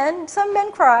all men, some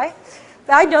men cry.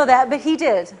 I know that, but he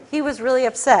did. He was really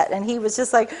upset, and he was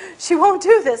just like, she won't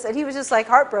do this. And he was just like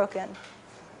heartbroken.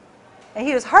 And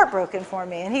he was heartbroken for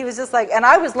me. And he was just like, and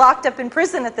I was locked up in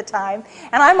prison at the time,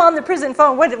 and I'm on the prison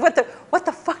phone. What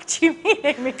the fuck do you mean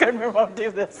Amy Goodman won't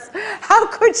do this? How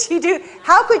could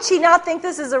she not think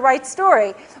this is the right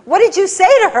story? What did you say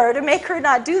to her to make her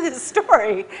not do this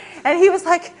story? And he was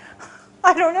like,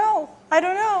 I don't know.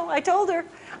 I told her.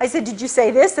 I said, did you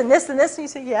say this and this and this? And he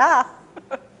said, yeah.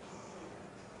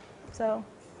 So.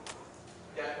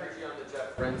 Yeah, I heard you on the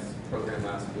Jeff Brent's program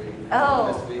last week.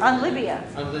 Oh, this week. on Libya.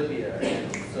 On Libya.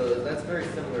 And so that's very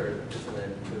similar, isn't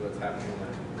it, to what's happening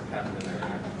in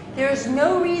Iraq? There is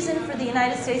no reason for the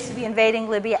United States to be invading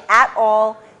Libya at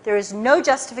all. There is no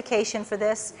justification for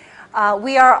this.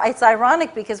 It's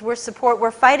ironic because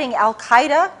we're fighting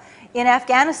Al-Qaeda in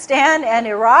Afghanistan and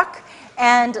Iraq,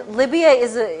 and Libya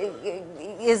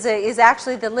is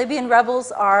actually, the Libyan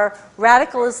rebels are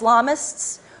radical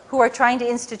Islamists who are trying to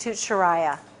institute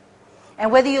Sharia. And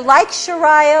whether you like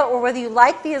Sharia or whether you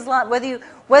like the Islam, whether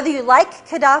you like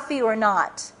Gaddafi or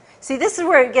not, see, this is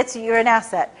where it gets you're an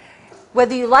asset.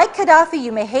 Whether you like Gaddafi,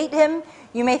 you may hate him,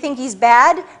 you may think he's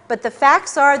bad, but the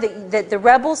facts are that the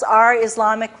rebels are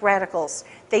Islamic radicals.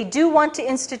 They do want to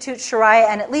institute Sharia,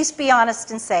 and at least be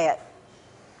honest and say it,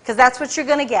 because that's what you're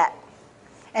going to get.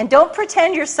 And don't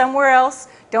pretend you're somewhere else.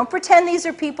 Don't pretend these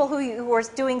are people who are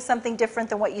doing something different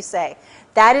than what you say.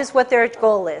 That is what their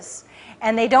goal is.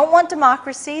 And they don't want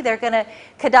democracy.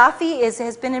 Gaddafi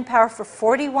has been in power for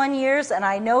 41 years, and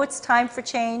I know it's time for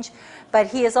change, but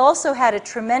he has also had a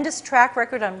tremendous track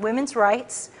record on women's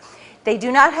rights. They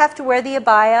do not have to wear the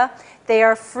abaya. They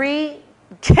are free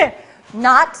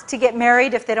not to get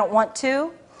married if they don't want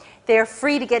to. They are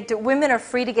free to women are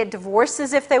free to get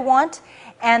divorces if they want.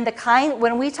 And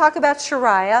when we talk about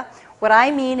Sharia, what I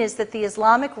mean is that the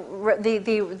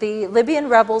Libyan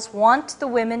rebels want the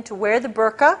women to wear the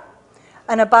burqa.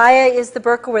 An abaya is the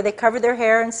burqa where they cover their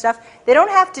hair and stuff. They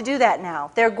don't have to do that now.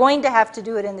 They're going to have to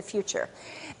do it in the future.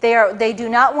 They do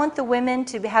not want the women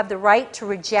to have the right to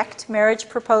reject marriage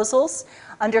proposals.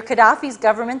 Under Gaddafi's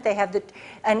government,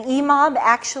 an imam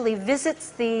actually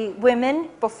visits the women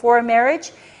before a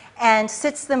marriage and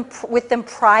sits with them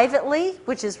privately,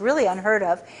 which is really unheard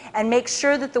of, and makes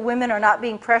sure that the women are not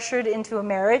being pressured into a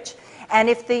marriage. And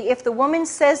if the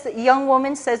young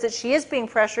woman says that she is being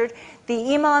pressured,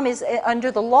 the imam is, under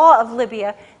the law of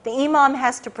Libya, the imam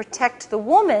has to protect the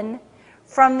woman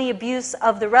from the abuse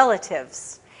of the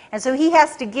relatives. And so he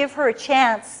has to give her a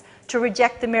chance to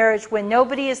reject the marriage when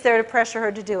nobody is there to pressure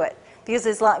her to do it, because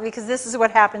this is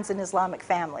what happens in Islamic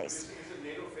families. Is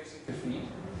NATO facing defeat?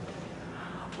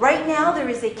 Right now there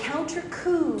is a counter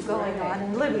coup going on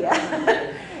in Libya,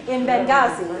 in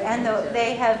Benghazi, and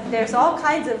there's all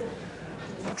kinds of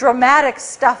dramatic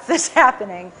stuff that's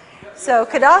happening. So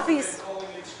Gaddafi's calling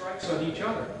in strikes on each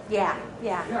other. Yeah,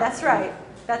 that's right.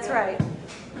 That's right.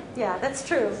 Yeah, that's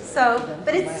true. So,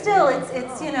 but it's still,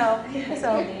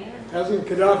 so Hasn't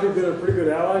Gaddafi been a pretty good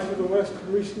ally to the West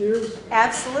in recent years?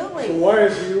 Absolutely. So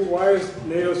why is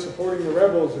NATO supporting the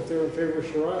rebels if they're in favor of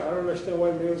Sharia? I don't understand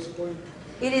why NATO is supporting.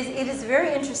 It is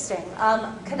very interesting.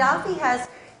 Gaddafi has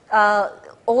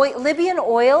Libyan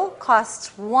oil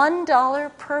costs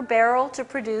 $1 per barrel to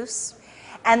produce,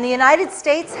 and the United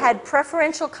States had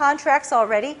preferential contracts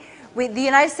already. The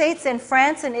United States and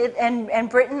France and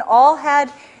Britain all had,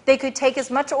 they could take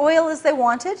as much oil as they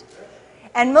wanted.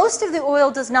 And most of the oil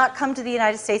does not come to the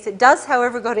United States. It does,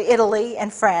 however, go to Italy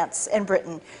and France and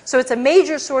Britain. So it's a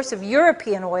major source of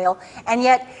European oil. And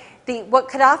yet, what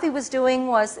Gaddafi was doing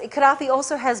was, Gaddafi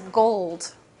also has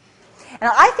gold. And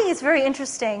I think it's very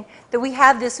interesting that we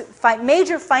have this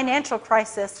major financial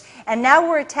crisis, and now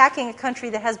we're attacking a country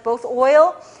that has both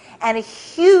oil and a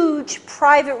huge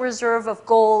private reserve of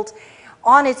gold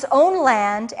on its own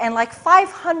land, and like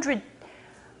 500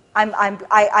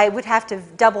 I would have to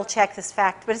double check this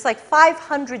fact, but it's like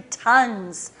 500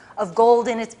 tons of gold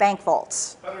in its bank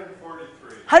vaults.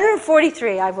 143.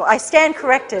 143, I stand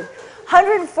corrected.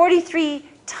 143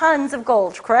 tons of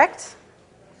gold, correct?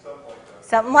 Something like that.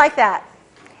 Something like that.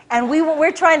 And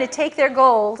we're trying to take their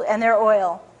gold and their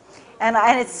oil. And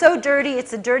it's so dirty,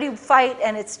 it's a dirty fight,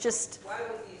 and it's just... Why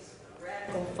would these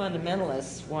radical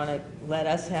fundamentalists want to let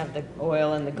us have the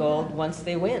oil and the gold once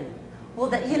they win? Well,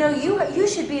 you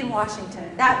should be in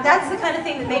Washington. That's the kind of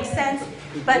thing that makes sense.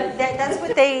 But that's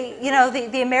what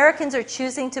the Americans are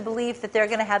choosing to believe, that they're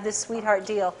going to have this sweetheart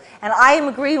deal. And I am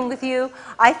agreeing with you.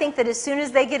 I think that as soon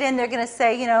as they get in, they're going to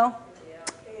say,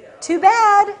 too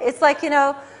bad. It's like,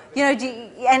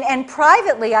 and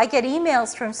privately, I get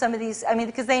emails from some of these,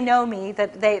 because they know me,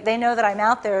 that they know that I'm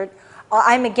out there.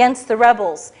 I'm against the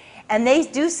rebels. And they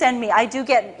do send me, I do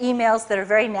get emails that are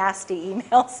very nasty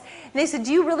emails. And they said,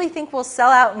 do you really think we'll sell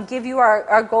out and give you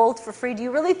our gold for free? Do you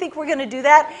really think we're going to do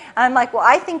that? And I'm like, well,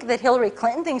 I think that Hillary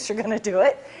Clinton thinks you're going to do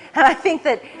it. And I think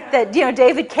that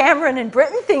David Cameron in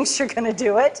Britain thinks you're going to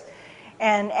do it.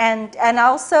 And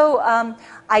also,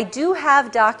 I do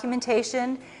have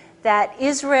documentation that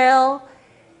Israel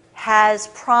has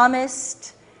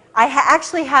promised. I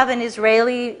actually have an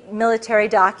Israeli military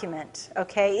document,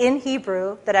 okay, in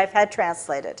Hebrew that I've had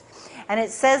translated. And it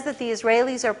says that the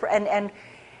Israelis are,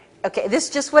 okay, this is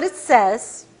just what it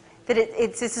says, that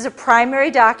this is a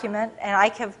primary document, and I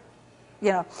have,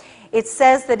 it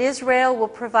says that Israel will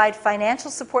provide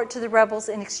financial support to the rebels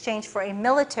in exchange for a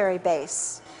military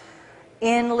base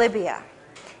in Libya,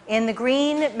 in the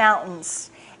Green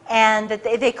Mountains. And that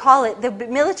they call it, the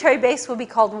military base will be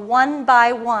called 1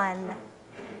 by 1.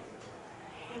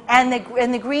 And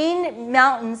the Green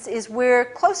Mountains is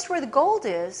close to where the gold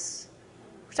is,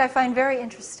 which I find very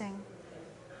interesting.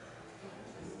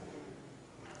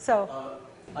 So.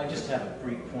 I just have a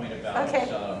brief point about. Okay.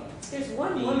 There's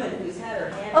one woman who's had her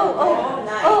hand all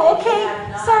night. Okay.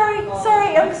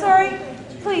 Sorry. I'm sorry.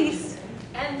 Please.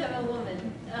 And I'm a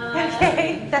woman.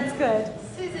 Okay, that's good.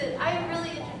 Susan, I'm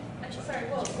really sorry.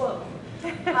 Whoa.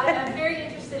 I'm very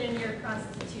interested in your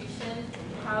Constitution,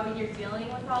 how you're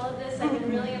dealing with all of this. I've been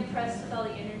really impressed with all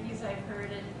the interviews I've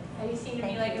heard, and you seem to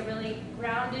be like a really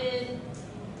grounded,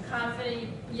 confident,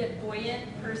 yet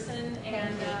buoyant person.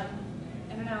 And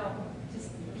I don't know,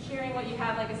 just hearing what you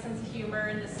have, like a sense of humor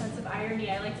and this sense of irony.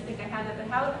 I like to think I have that, but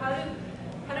how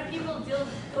do people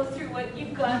go through what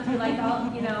you've gone through? Like all,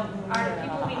 are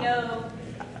people we know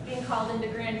being called into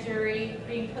grand jury,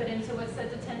 being put into what's that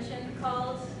detention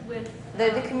called? With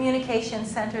the communication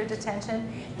center detention.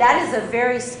 That is a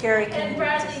very scary thing. And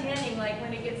Bradley Manning, like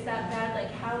when it gets that bad,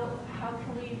 like how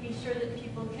can we be sure that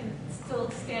people can still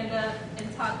stand up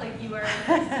and talk like you are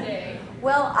today?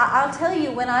 Well, I'll tell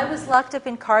you, when I was locked up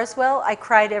in Carswell, I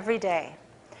cried every day.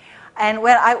 And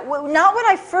not when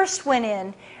I first went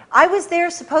in. I was there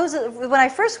when I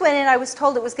first went in, I was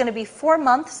told it was going to be 4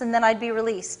 months and then I'd be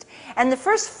released. And the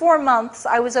first 4 months,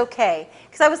 I was okay.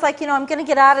 Because I was like, I'm going to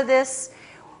get out of this,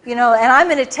 and I'm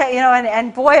going to tell,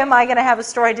 and boy, am I going to have a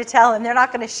story to tell, and they're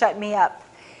not going to shut me up.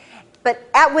 But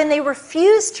when they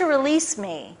refused to release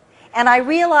me, and I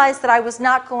realized that I was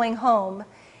not going home,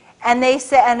 and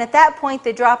at that point,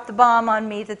 they dropped the bomb on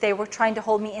me that they were trying to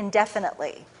hold me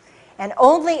indefinitely. And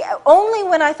only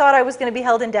when I thought I was going to be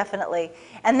held indefinitely.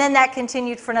 And then that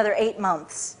continued for another 8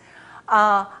 months.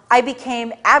 I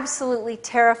became absolutely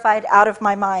terrified out of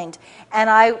my mind. And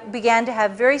I began to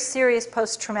have very serious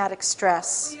post-traumatic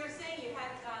stress. Well, you were saying you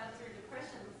hadn't gone through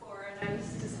depression before, and I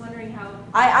was just wondering how...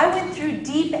 I went through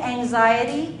deep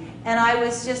anxiety, and I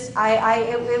was just,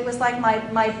 it was like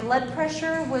my blood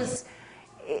pressure was,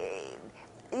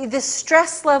 the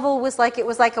stress level was like, it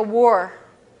was like a war.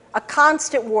 A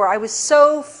constant war. I was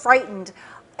so frightened.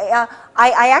 I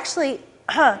actually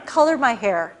colored my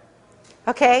hair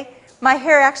okay, my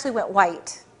hair actually went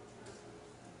white.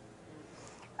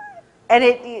 And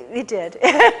it did.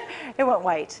 It went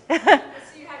white. So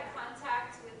you had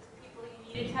contact with people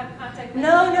you needed to have contact with?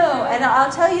 No, and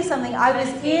I'll tell you something.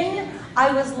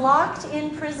 I was locked in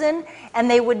prison, and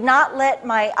they would not let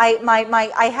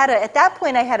at that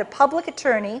point I had a public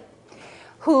attorney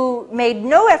who made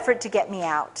no effort to get me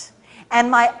out.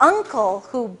 And my uncle,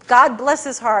 who, God bless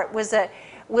his heart,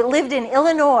 lived in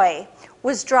Illinois,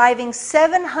 was driving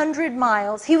 700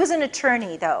 miles. He was an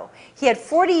attorney, though. He had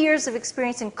 40 years of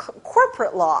experience in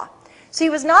corporate law. So he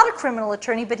was not a criminal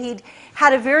attorney, but he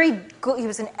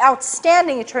was an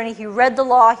outstanding attorney. He read the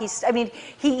law.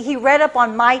 He read up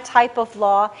on my type of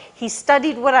law. He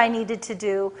studied what I needed to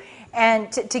do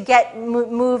and to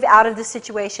move out of the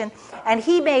situation. And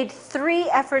he made 3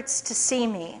 efforts to see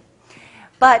me.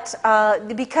 But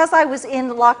because I was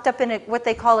locked up in what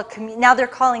they call now they're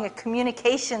calling a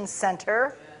communications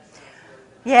center.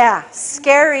 Yeah,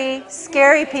 scary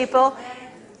people.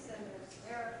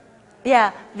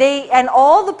 Yeah, and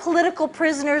all the political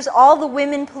prisoners, all the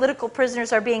women political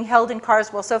prisoners are being held in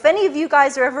Carswell. So if any of you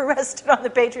guys are ever arrested on the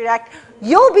Patriot Act,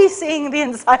 you'll be seeing the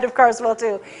inside of Carswell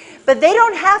too. But they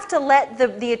don't have to let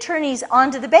the attorneys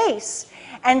onto the base.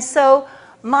 And so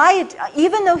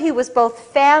even though he was both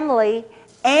family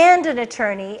and an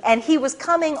attorney, and he was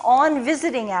coming on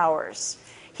visiting hours,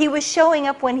 he was showing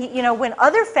up when when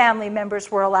other family members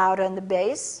were allowed on the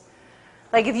base.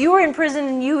 Like if you were in prison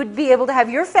and you would be able to have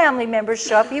your family members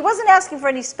show up. He wasn't asking for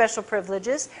any special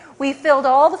privileges. We filled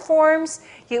all the forms.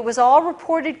 It was all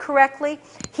reported correctly.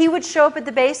 He would show up at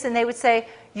the base and they would say,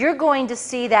 "You're going to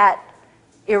see that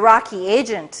Iraqi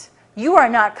agent. You are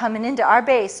not coming into our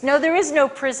base." No, there is no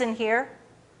prison here.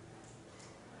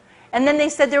 And then they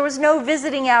said there was no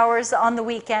visiting hours on the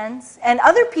weekends. And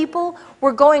other people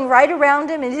were going right around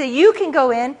him and they said, "You can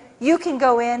go in, you can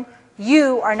go in,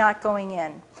 you are not going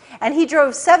in." And he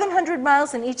drove 700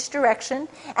 miles in each direction.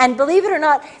 And believe it or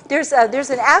not, there's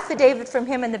an affidavit from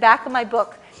him in the back of my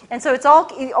book. And so it's all,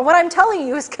 what I'm telling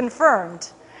you is confirmed.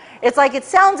 It's like, it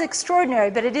sounds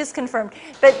extraordinary, but it is confirmed.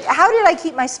 But how did I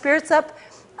keep my spirits up?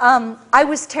 I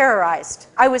was terrorized.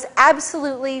 I was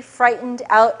absolutely frightened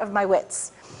out of my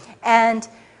wits. And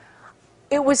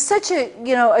it was such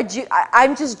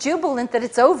I'm just jubilant that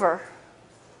it's over.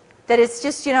 That it's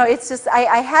just,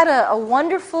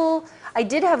 I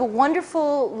did have a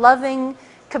wonderful, loving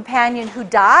companion who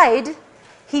died.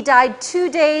 He died 2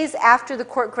 days after the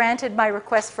court granted my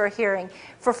request for a hearing.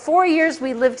 For 4 years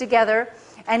we lived together,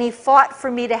 and he fought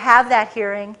for me to have that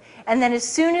hearing. And then as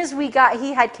soon as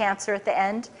he had cancer at the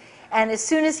end, and as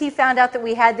soon as he found out that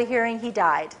we had the hearing, he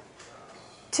died.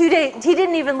 2 days, he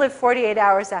didn't even live 48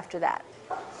 hours after that.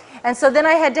 And so then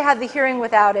I had to have the hearing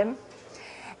without him.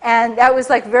 And that was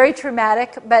like very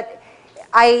traumatic, but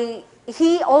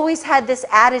he always had this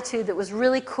attitude that was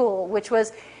really cool, which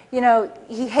was,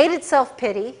 he hated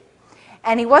self-pity,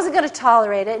 and he wasn't going to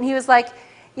tolerate it. And he was like,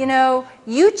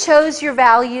 you chose your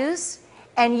values,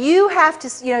 and you have to,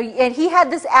 and he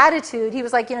had this attitude. He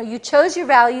was like, you chose your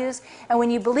values, and when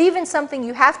you believe in something,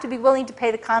 you have to be willing to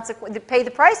pay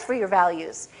the price for your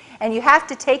values. And you have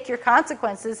to take your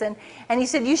consequences. And he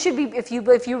said, you should be, if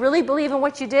you really believe in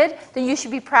what you did, then you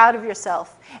should be proud of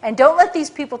yourself. And don't let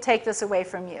these people take this away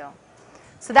from you.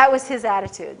 So that was his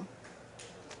attitude.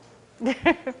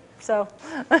 So.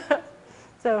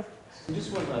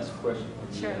 Just one last question.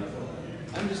 Sure.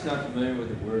 I'm just not familiar with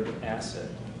the word asset.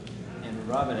 And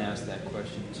Robin asked that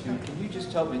question too. Can you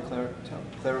just help me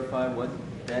clarify what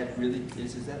that really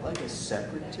is? Is that like a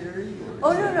secretary?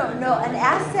 Or No. An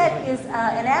asset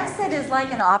is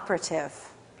like an operative.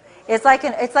 It's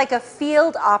like a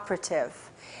field operative,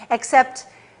 except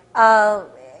an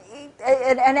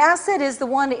asset is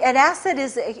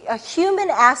a human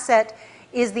asset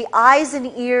is the eyes and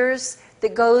ears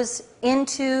that goes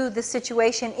into the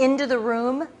situation, into the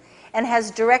room, and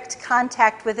has direct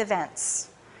contact with events.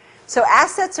 So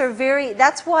assets are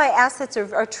that's why assets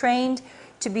are trained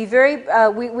to be very,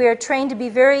 we are trained to be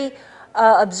very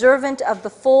observant of the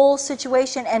full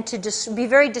situation and to be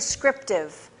very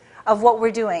descriptive of what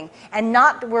we're doing. And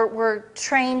we're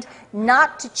trained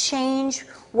not to change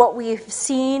what we've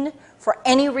seen for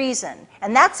any reason.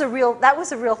 And that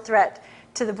was a real threat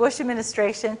to the Bush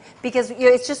administration, because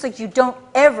it's just like you don't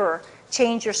ever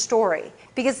change your story.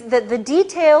 Because the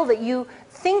detail that you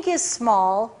think is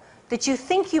small, that you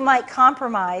think you might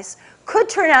compromise, could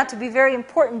turn out to be very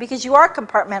important, because you are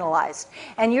compartmentalized.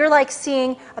 And you're like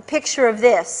seeing a picture of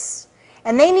this.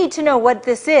 And they need to know what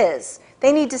this is.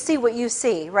 They need to see what you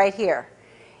see right here.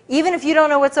 Even if you don't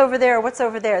know what's over there or what's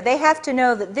over there, they have to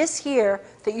know that this here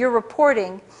that you're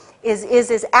reporting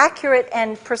is as accurate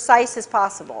and precise as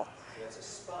possible. That's a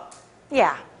spot.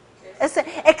 Yeah.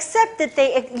 Except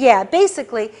that yeah,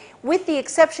 basically, with the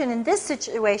exception in this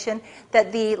situation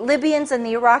that the Libyans and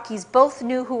the Iraqis both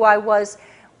knew who I was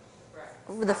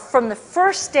from the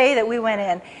first day that we went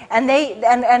in. And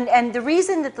and the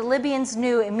reason that the Libyans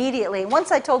knew immediately,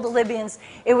 once I told the Libyans,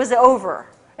 it was over.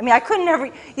 I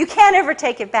mean, you can't ever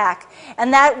take it back.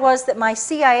 And that was that my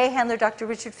CIA handler, Dr.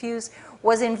 Richard Fuse,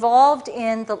 was involved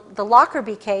in the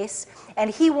Lockerbie case,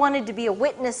 and he wanted to be a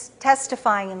witness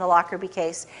testifying in the Lockerbie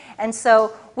case. And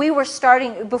so we were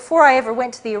starting, before I ever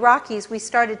went to the Iraqis, we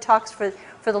started talks for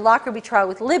the Lockerbie trial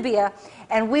with Libya,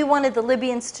 and we wanted the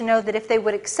Libyans to know that if they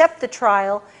would accept the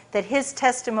trial, that his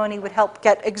testimony would help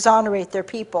exonerate their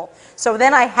people. So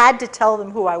then I had to tell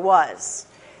them who I was.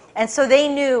 And so they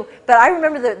knew, but I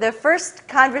remember the first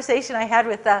conversation I had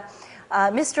with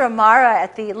Mr. Amara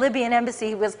at the Libyan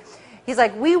embassy. He's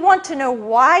like, we want to know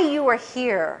why you are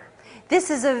here. This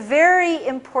is a very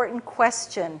important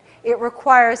question. It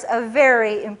requires a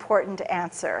very important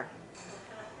answer.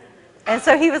 And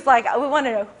so he was like, we want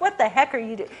to know, what the heck are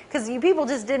you doing? Because people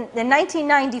just didn't, in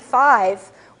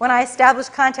 1995, when I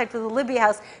established contact with the Libya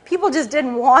house, people just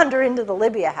didn't wander into the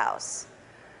Libya house.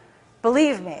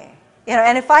 Believe me. You know,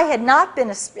 and if I had not been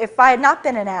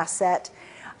an asset,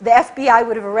 the FBI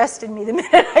would have arrested me the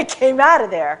minute I came out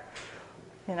of there.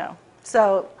 You know,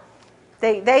 so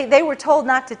they were told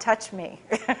not to touch me.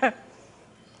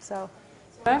 So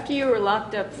after you were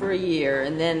locked up for a year,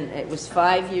 and then it was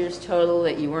 5 years total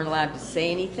that you weren't allowed to say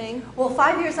anything? Well,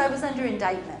 5 years I was under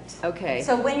indictment. Okay.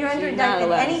 So when you're under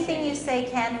indictment, anything you say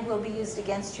can and will be used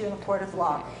against you in a court of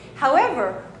law.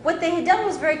 However, what they had done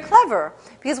was very clever,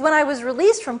 because when I was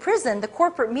released from prison, the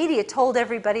corporate media told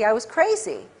everybody I was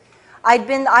crazy. I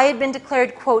had been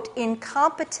declared, quote,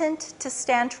 incompetent to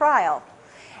stand trial.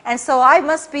 And so I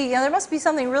must be, there must be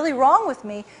something really wrong with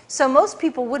me, so most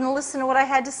people wouldn't listen to what I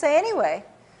had to say anyway.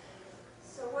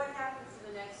 So what happened for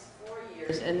the next 4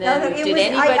 years? And then did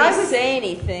anybody say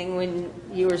anything when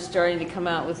you were starting to come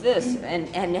out with this?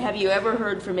 And have you ever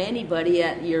heard from anybody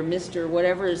at your Mr.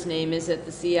 whatever his name is at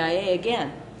the CIA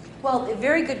again? Well,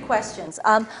 very good questions.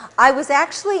 I was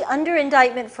actually under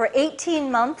indictment for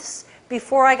 18 months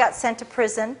before I got sent to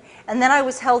prison, and then I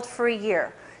was held for a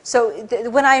year. So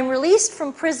when I'm released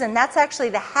from prison, that's actually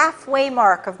the halfway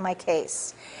mark of my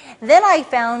case. Then I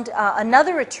found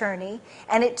another attorney,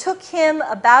 and it took him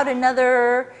about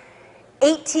another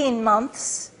 18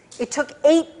 months. It took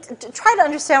try to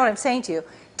understand what I'm saying to you.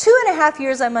 2.5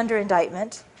 years I'm under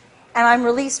indictment, and I'm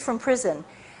released from prison.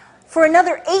 For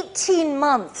another 18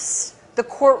 months, the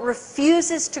court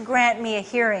refuses to grant me a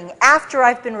hearing after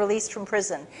I've been released from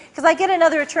prison. Because I get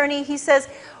another attorney, he says,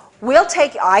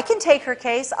 I can take her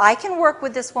case, I can work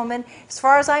with this woman. As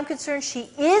far as I'm concerned, she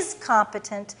is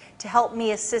competent to help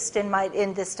me assist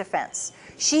in this defense.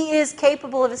 She is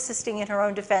capable of assisting in her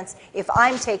own defense if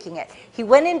I'm taking it. He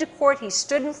went into court, he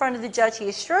stood in front of the judge, he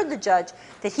assured the judge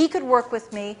that he could work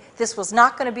with me, this was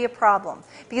not going to be a problem.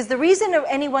 Because the reason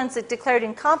anyone's declared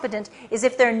incompetent is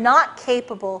if they're not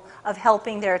capable of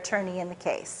helping their attorney in the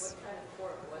case. What kind of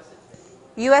court was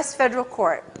it? U.S. Federal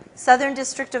Court, Southern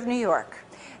District of New York.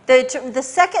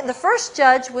 The first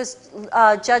judge was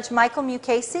Judge Michael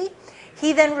Mukasey.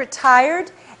 He then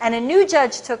retired, and a new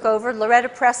judge took over, Loretta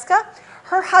Preska.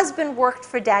 Her husband worked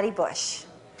for Daddy Bush.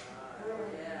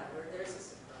 Yeah,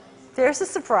 there's a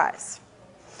surprise.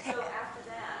 So after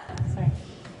that,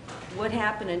 what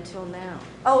happened until now?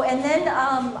 Oh, and then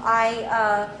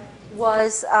I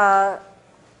was,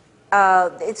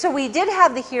 so we did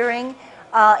have the hearing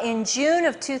in June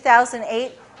of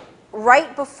 2008,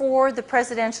 right before the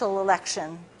presidential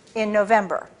election in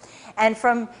November. And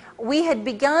we had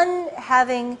begun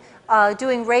having,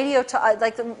 doing radio,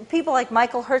 people like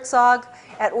Michael Herzog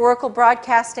at Oracle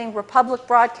Broadcasting, Republic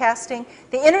Broadcasting.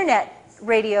 The internet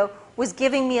radio was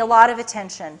giving me a lot of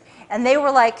attention. And they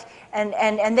were like,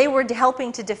 and they were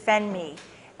helping to defend me.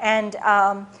 And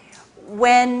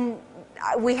when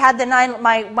we had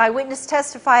my witness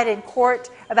testified in court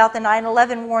about the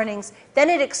 9/11 warnings, then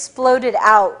it exploded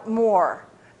out more.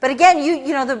 But again,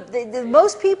 you know, the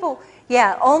most people,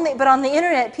 yeah, but on the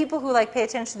internet, people who pay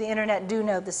attention to the internet do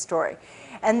know this story.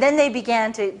 And then they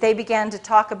began to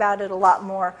talk about it a lot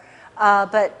more.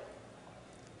 But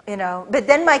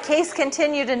then my case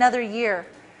continued another year.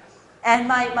 And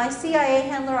my CIA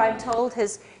handler, I'm told,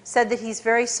 has said that he's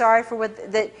very sorry for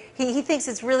he thinks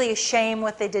it's really a shame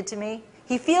what they did to me.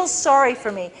 He feels sorry for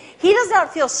me. He does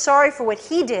not feel sorry for what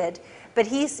he did, but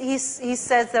he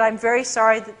says that I'm very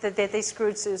sorry that they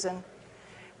screwed Susan.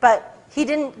 But he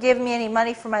didn't give me any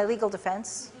money for my legal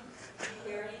defense. Did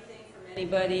you hear anything from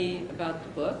anybody about the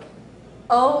book?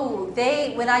 Oh,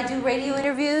 when I do radio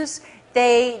interviews,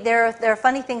 there are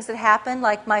funny things that happen,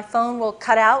 like my phone will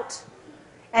cut out,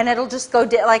 and it'll just go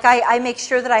dead. Like I make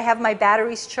sure that I have my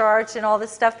batteries charged and all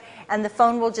this stuff, and the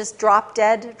phone will just drop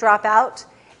dead, drop out,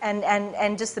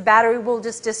 and just the battery will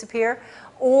just disappear.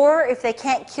 Or if they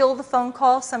can't kill the phone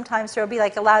call, sometimes there'll be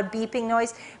like a loud beeping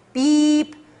noise,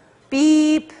 beep,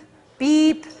 beep,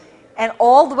 beep, and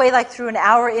all the way like through an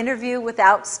hour interview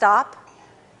without stop.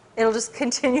 It'll just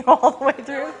continue all the way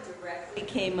through. Directly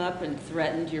came up and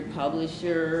threatened your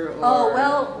publisher, or?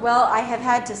 Oh, well, I have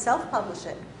had to self-publish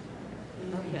it.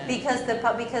 Okay. Because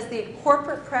the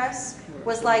corporate press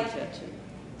was like,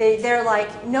 they're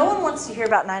like, no one wants to hear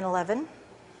about 9/11.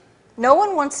 No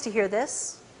one wants to hear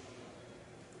this.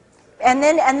 And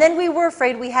then we were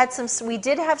afraid. We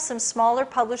did have some smaller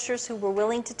publishers who were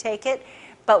willing to take it,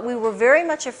 but we were very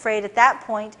much afraid at that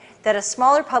point that a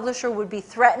smaller publisher would be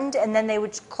threatened and then they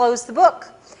would close the book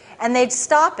and they'd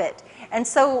stop it. And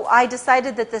so I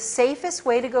decided that the safest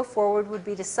way to go forward would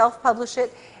be to self-publish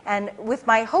it, and with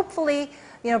my, hopefully,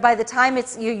 by the time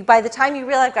you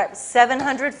realize I've got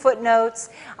 700 footnotes,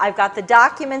 I've got the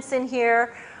documents in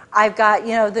here, I've got,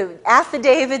 the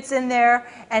affidavits in there,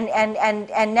 and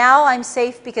now I'm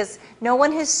safe because no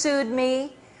one has sued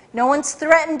me. No one's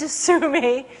threatened to sue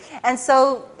me. And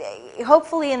so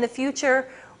hopefully in the future,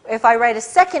 if I write a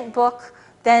second book,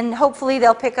 then hopefully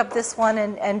they'll pick up this one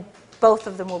and both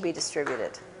of them will be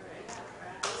distributed.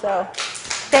 So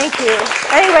thank you.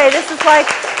 Anyway, this is like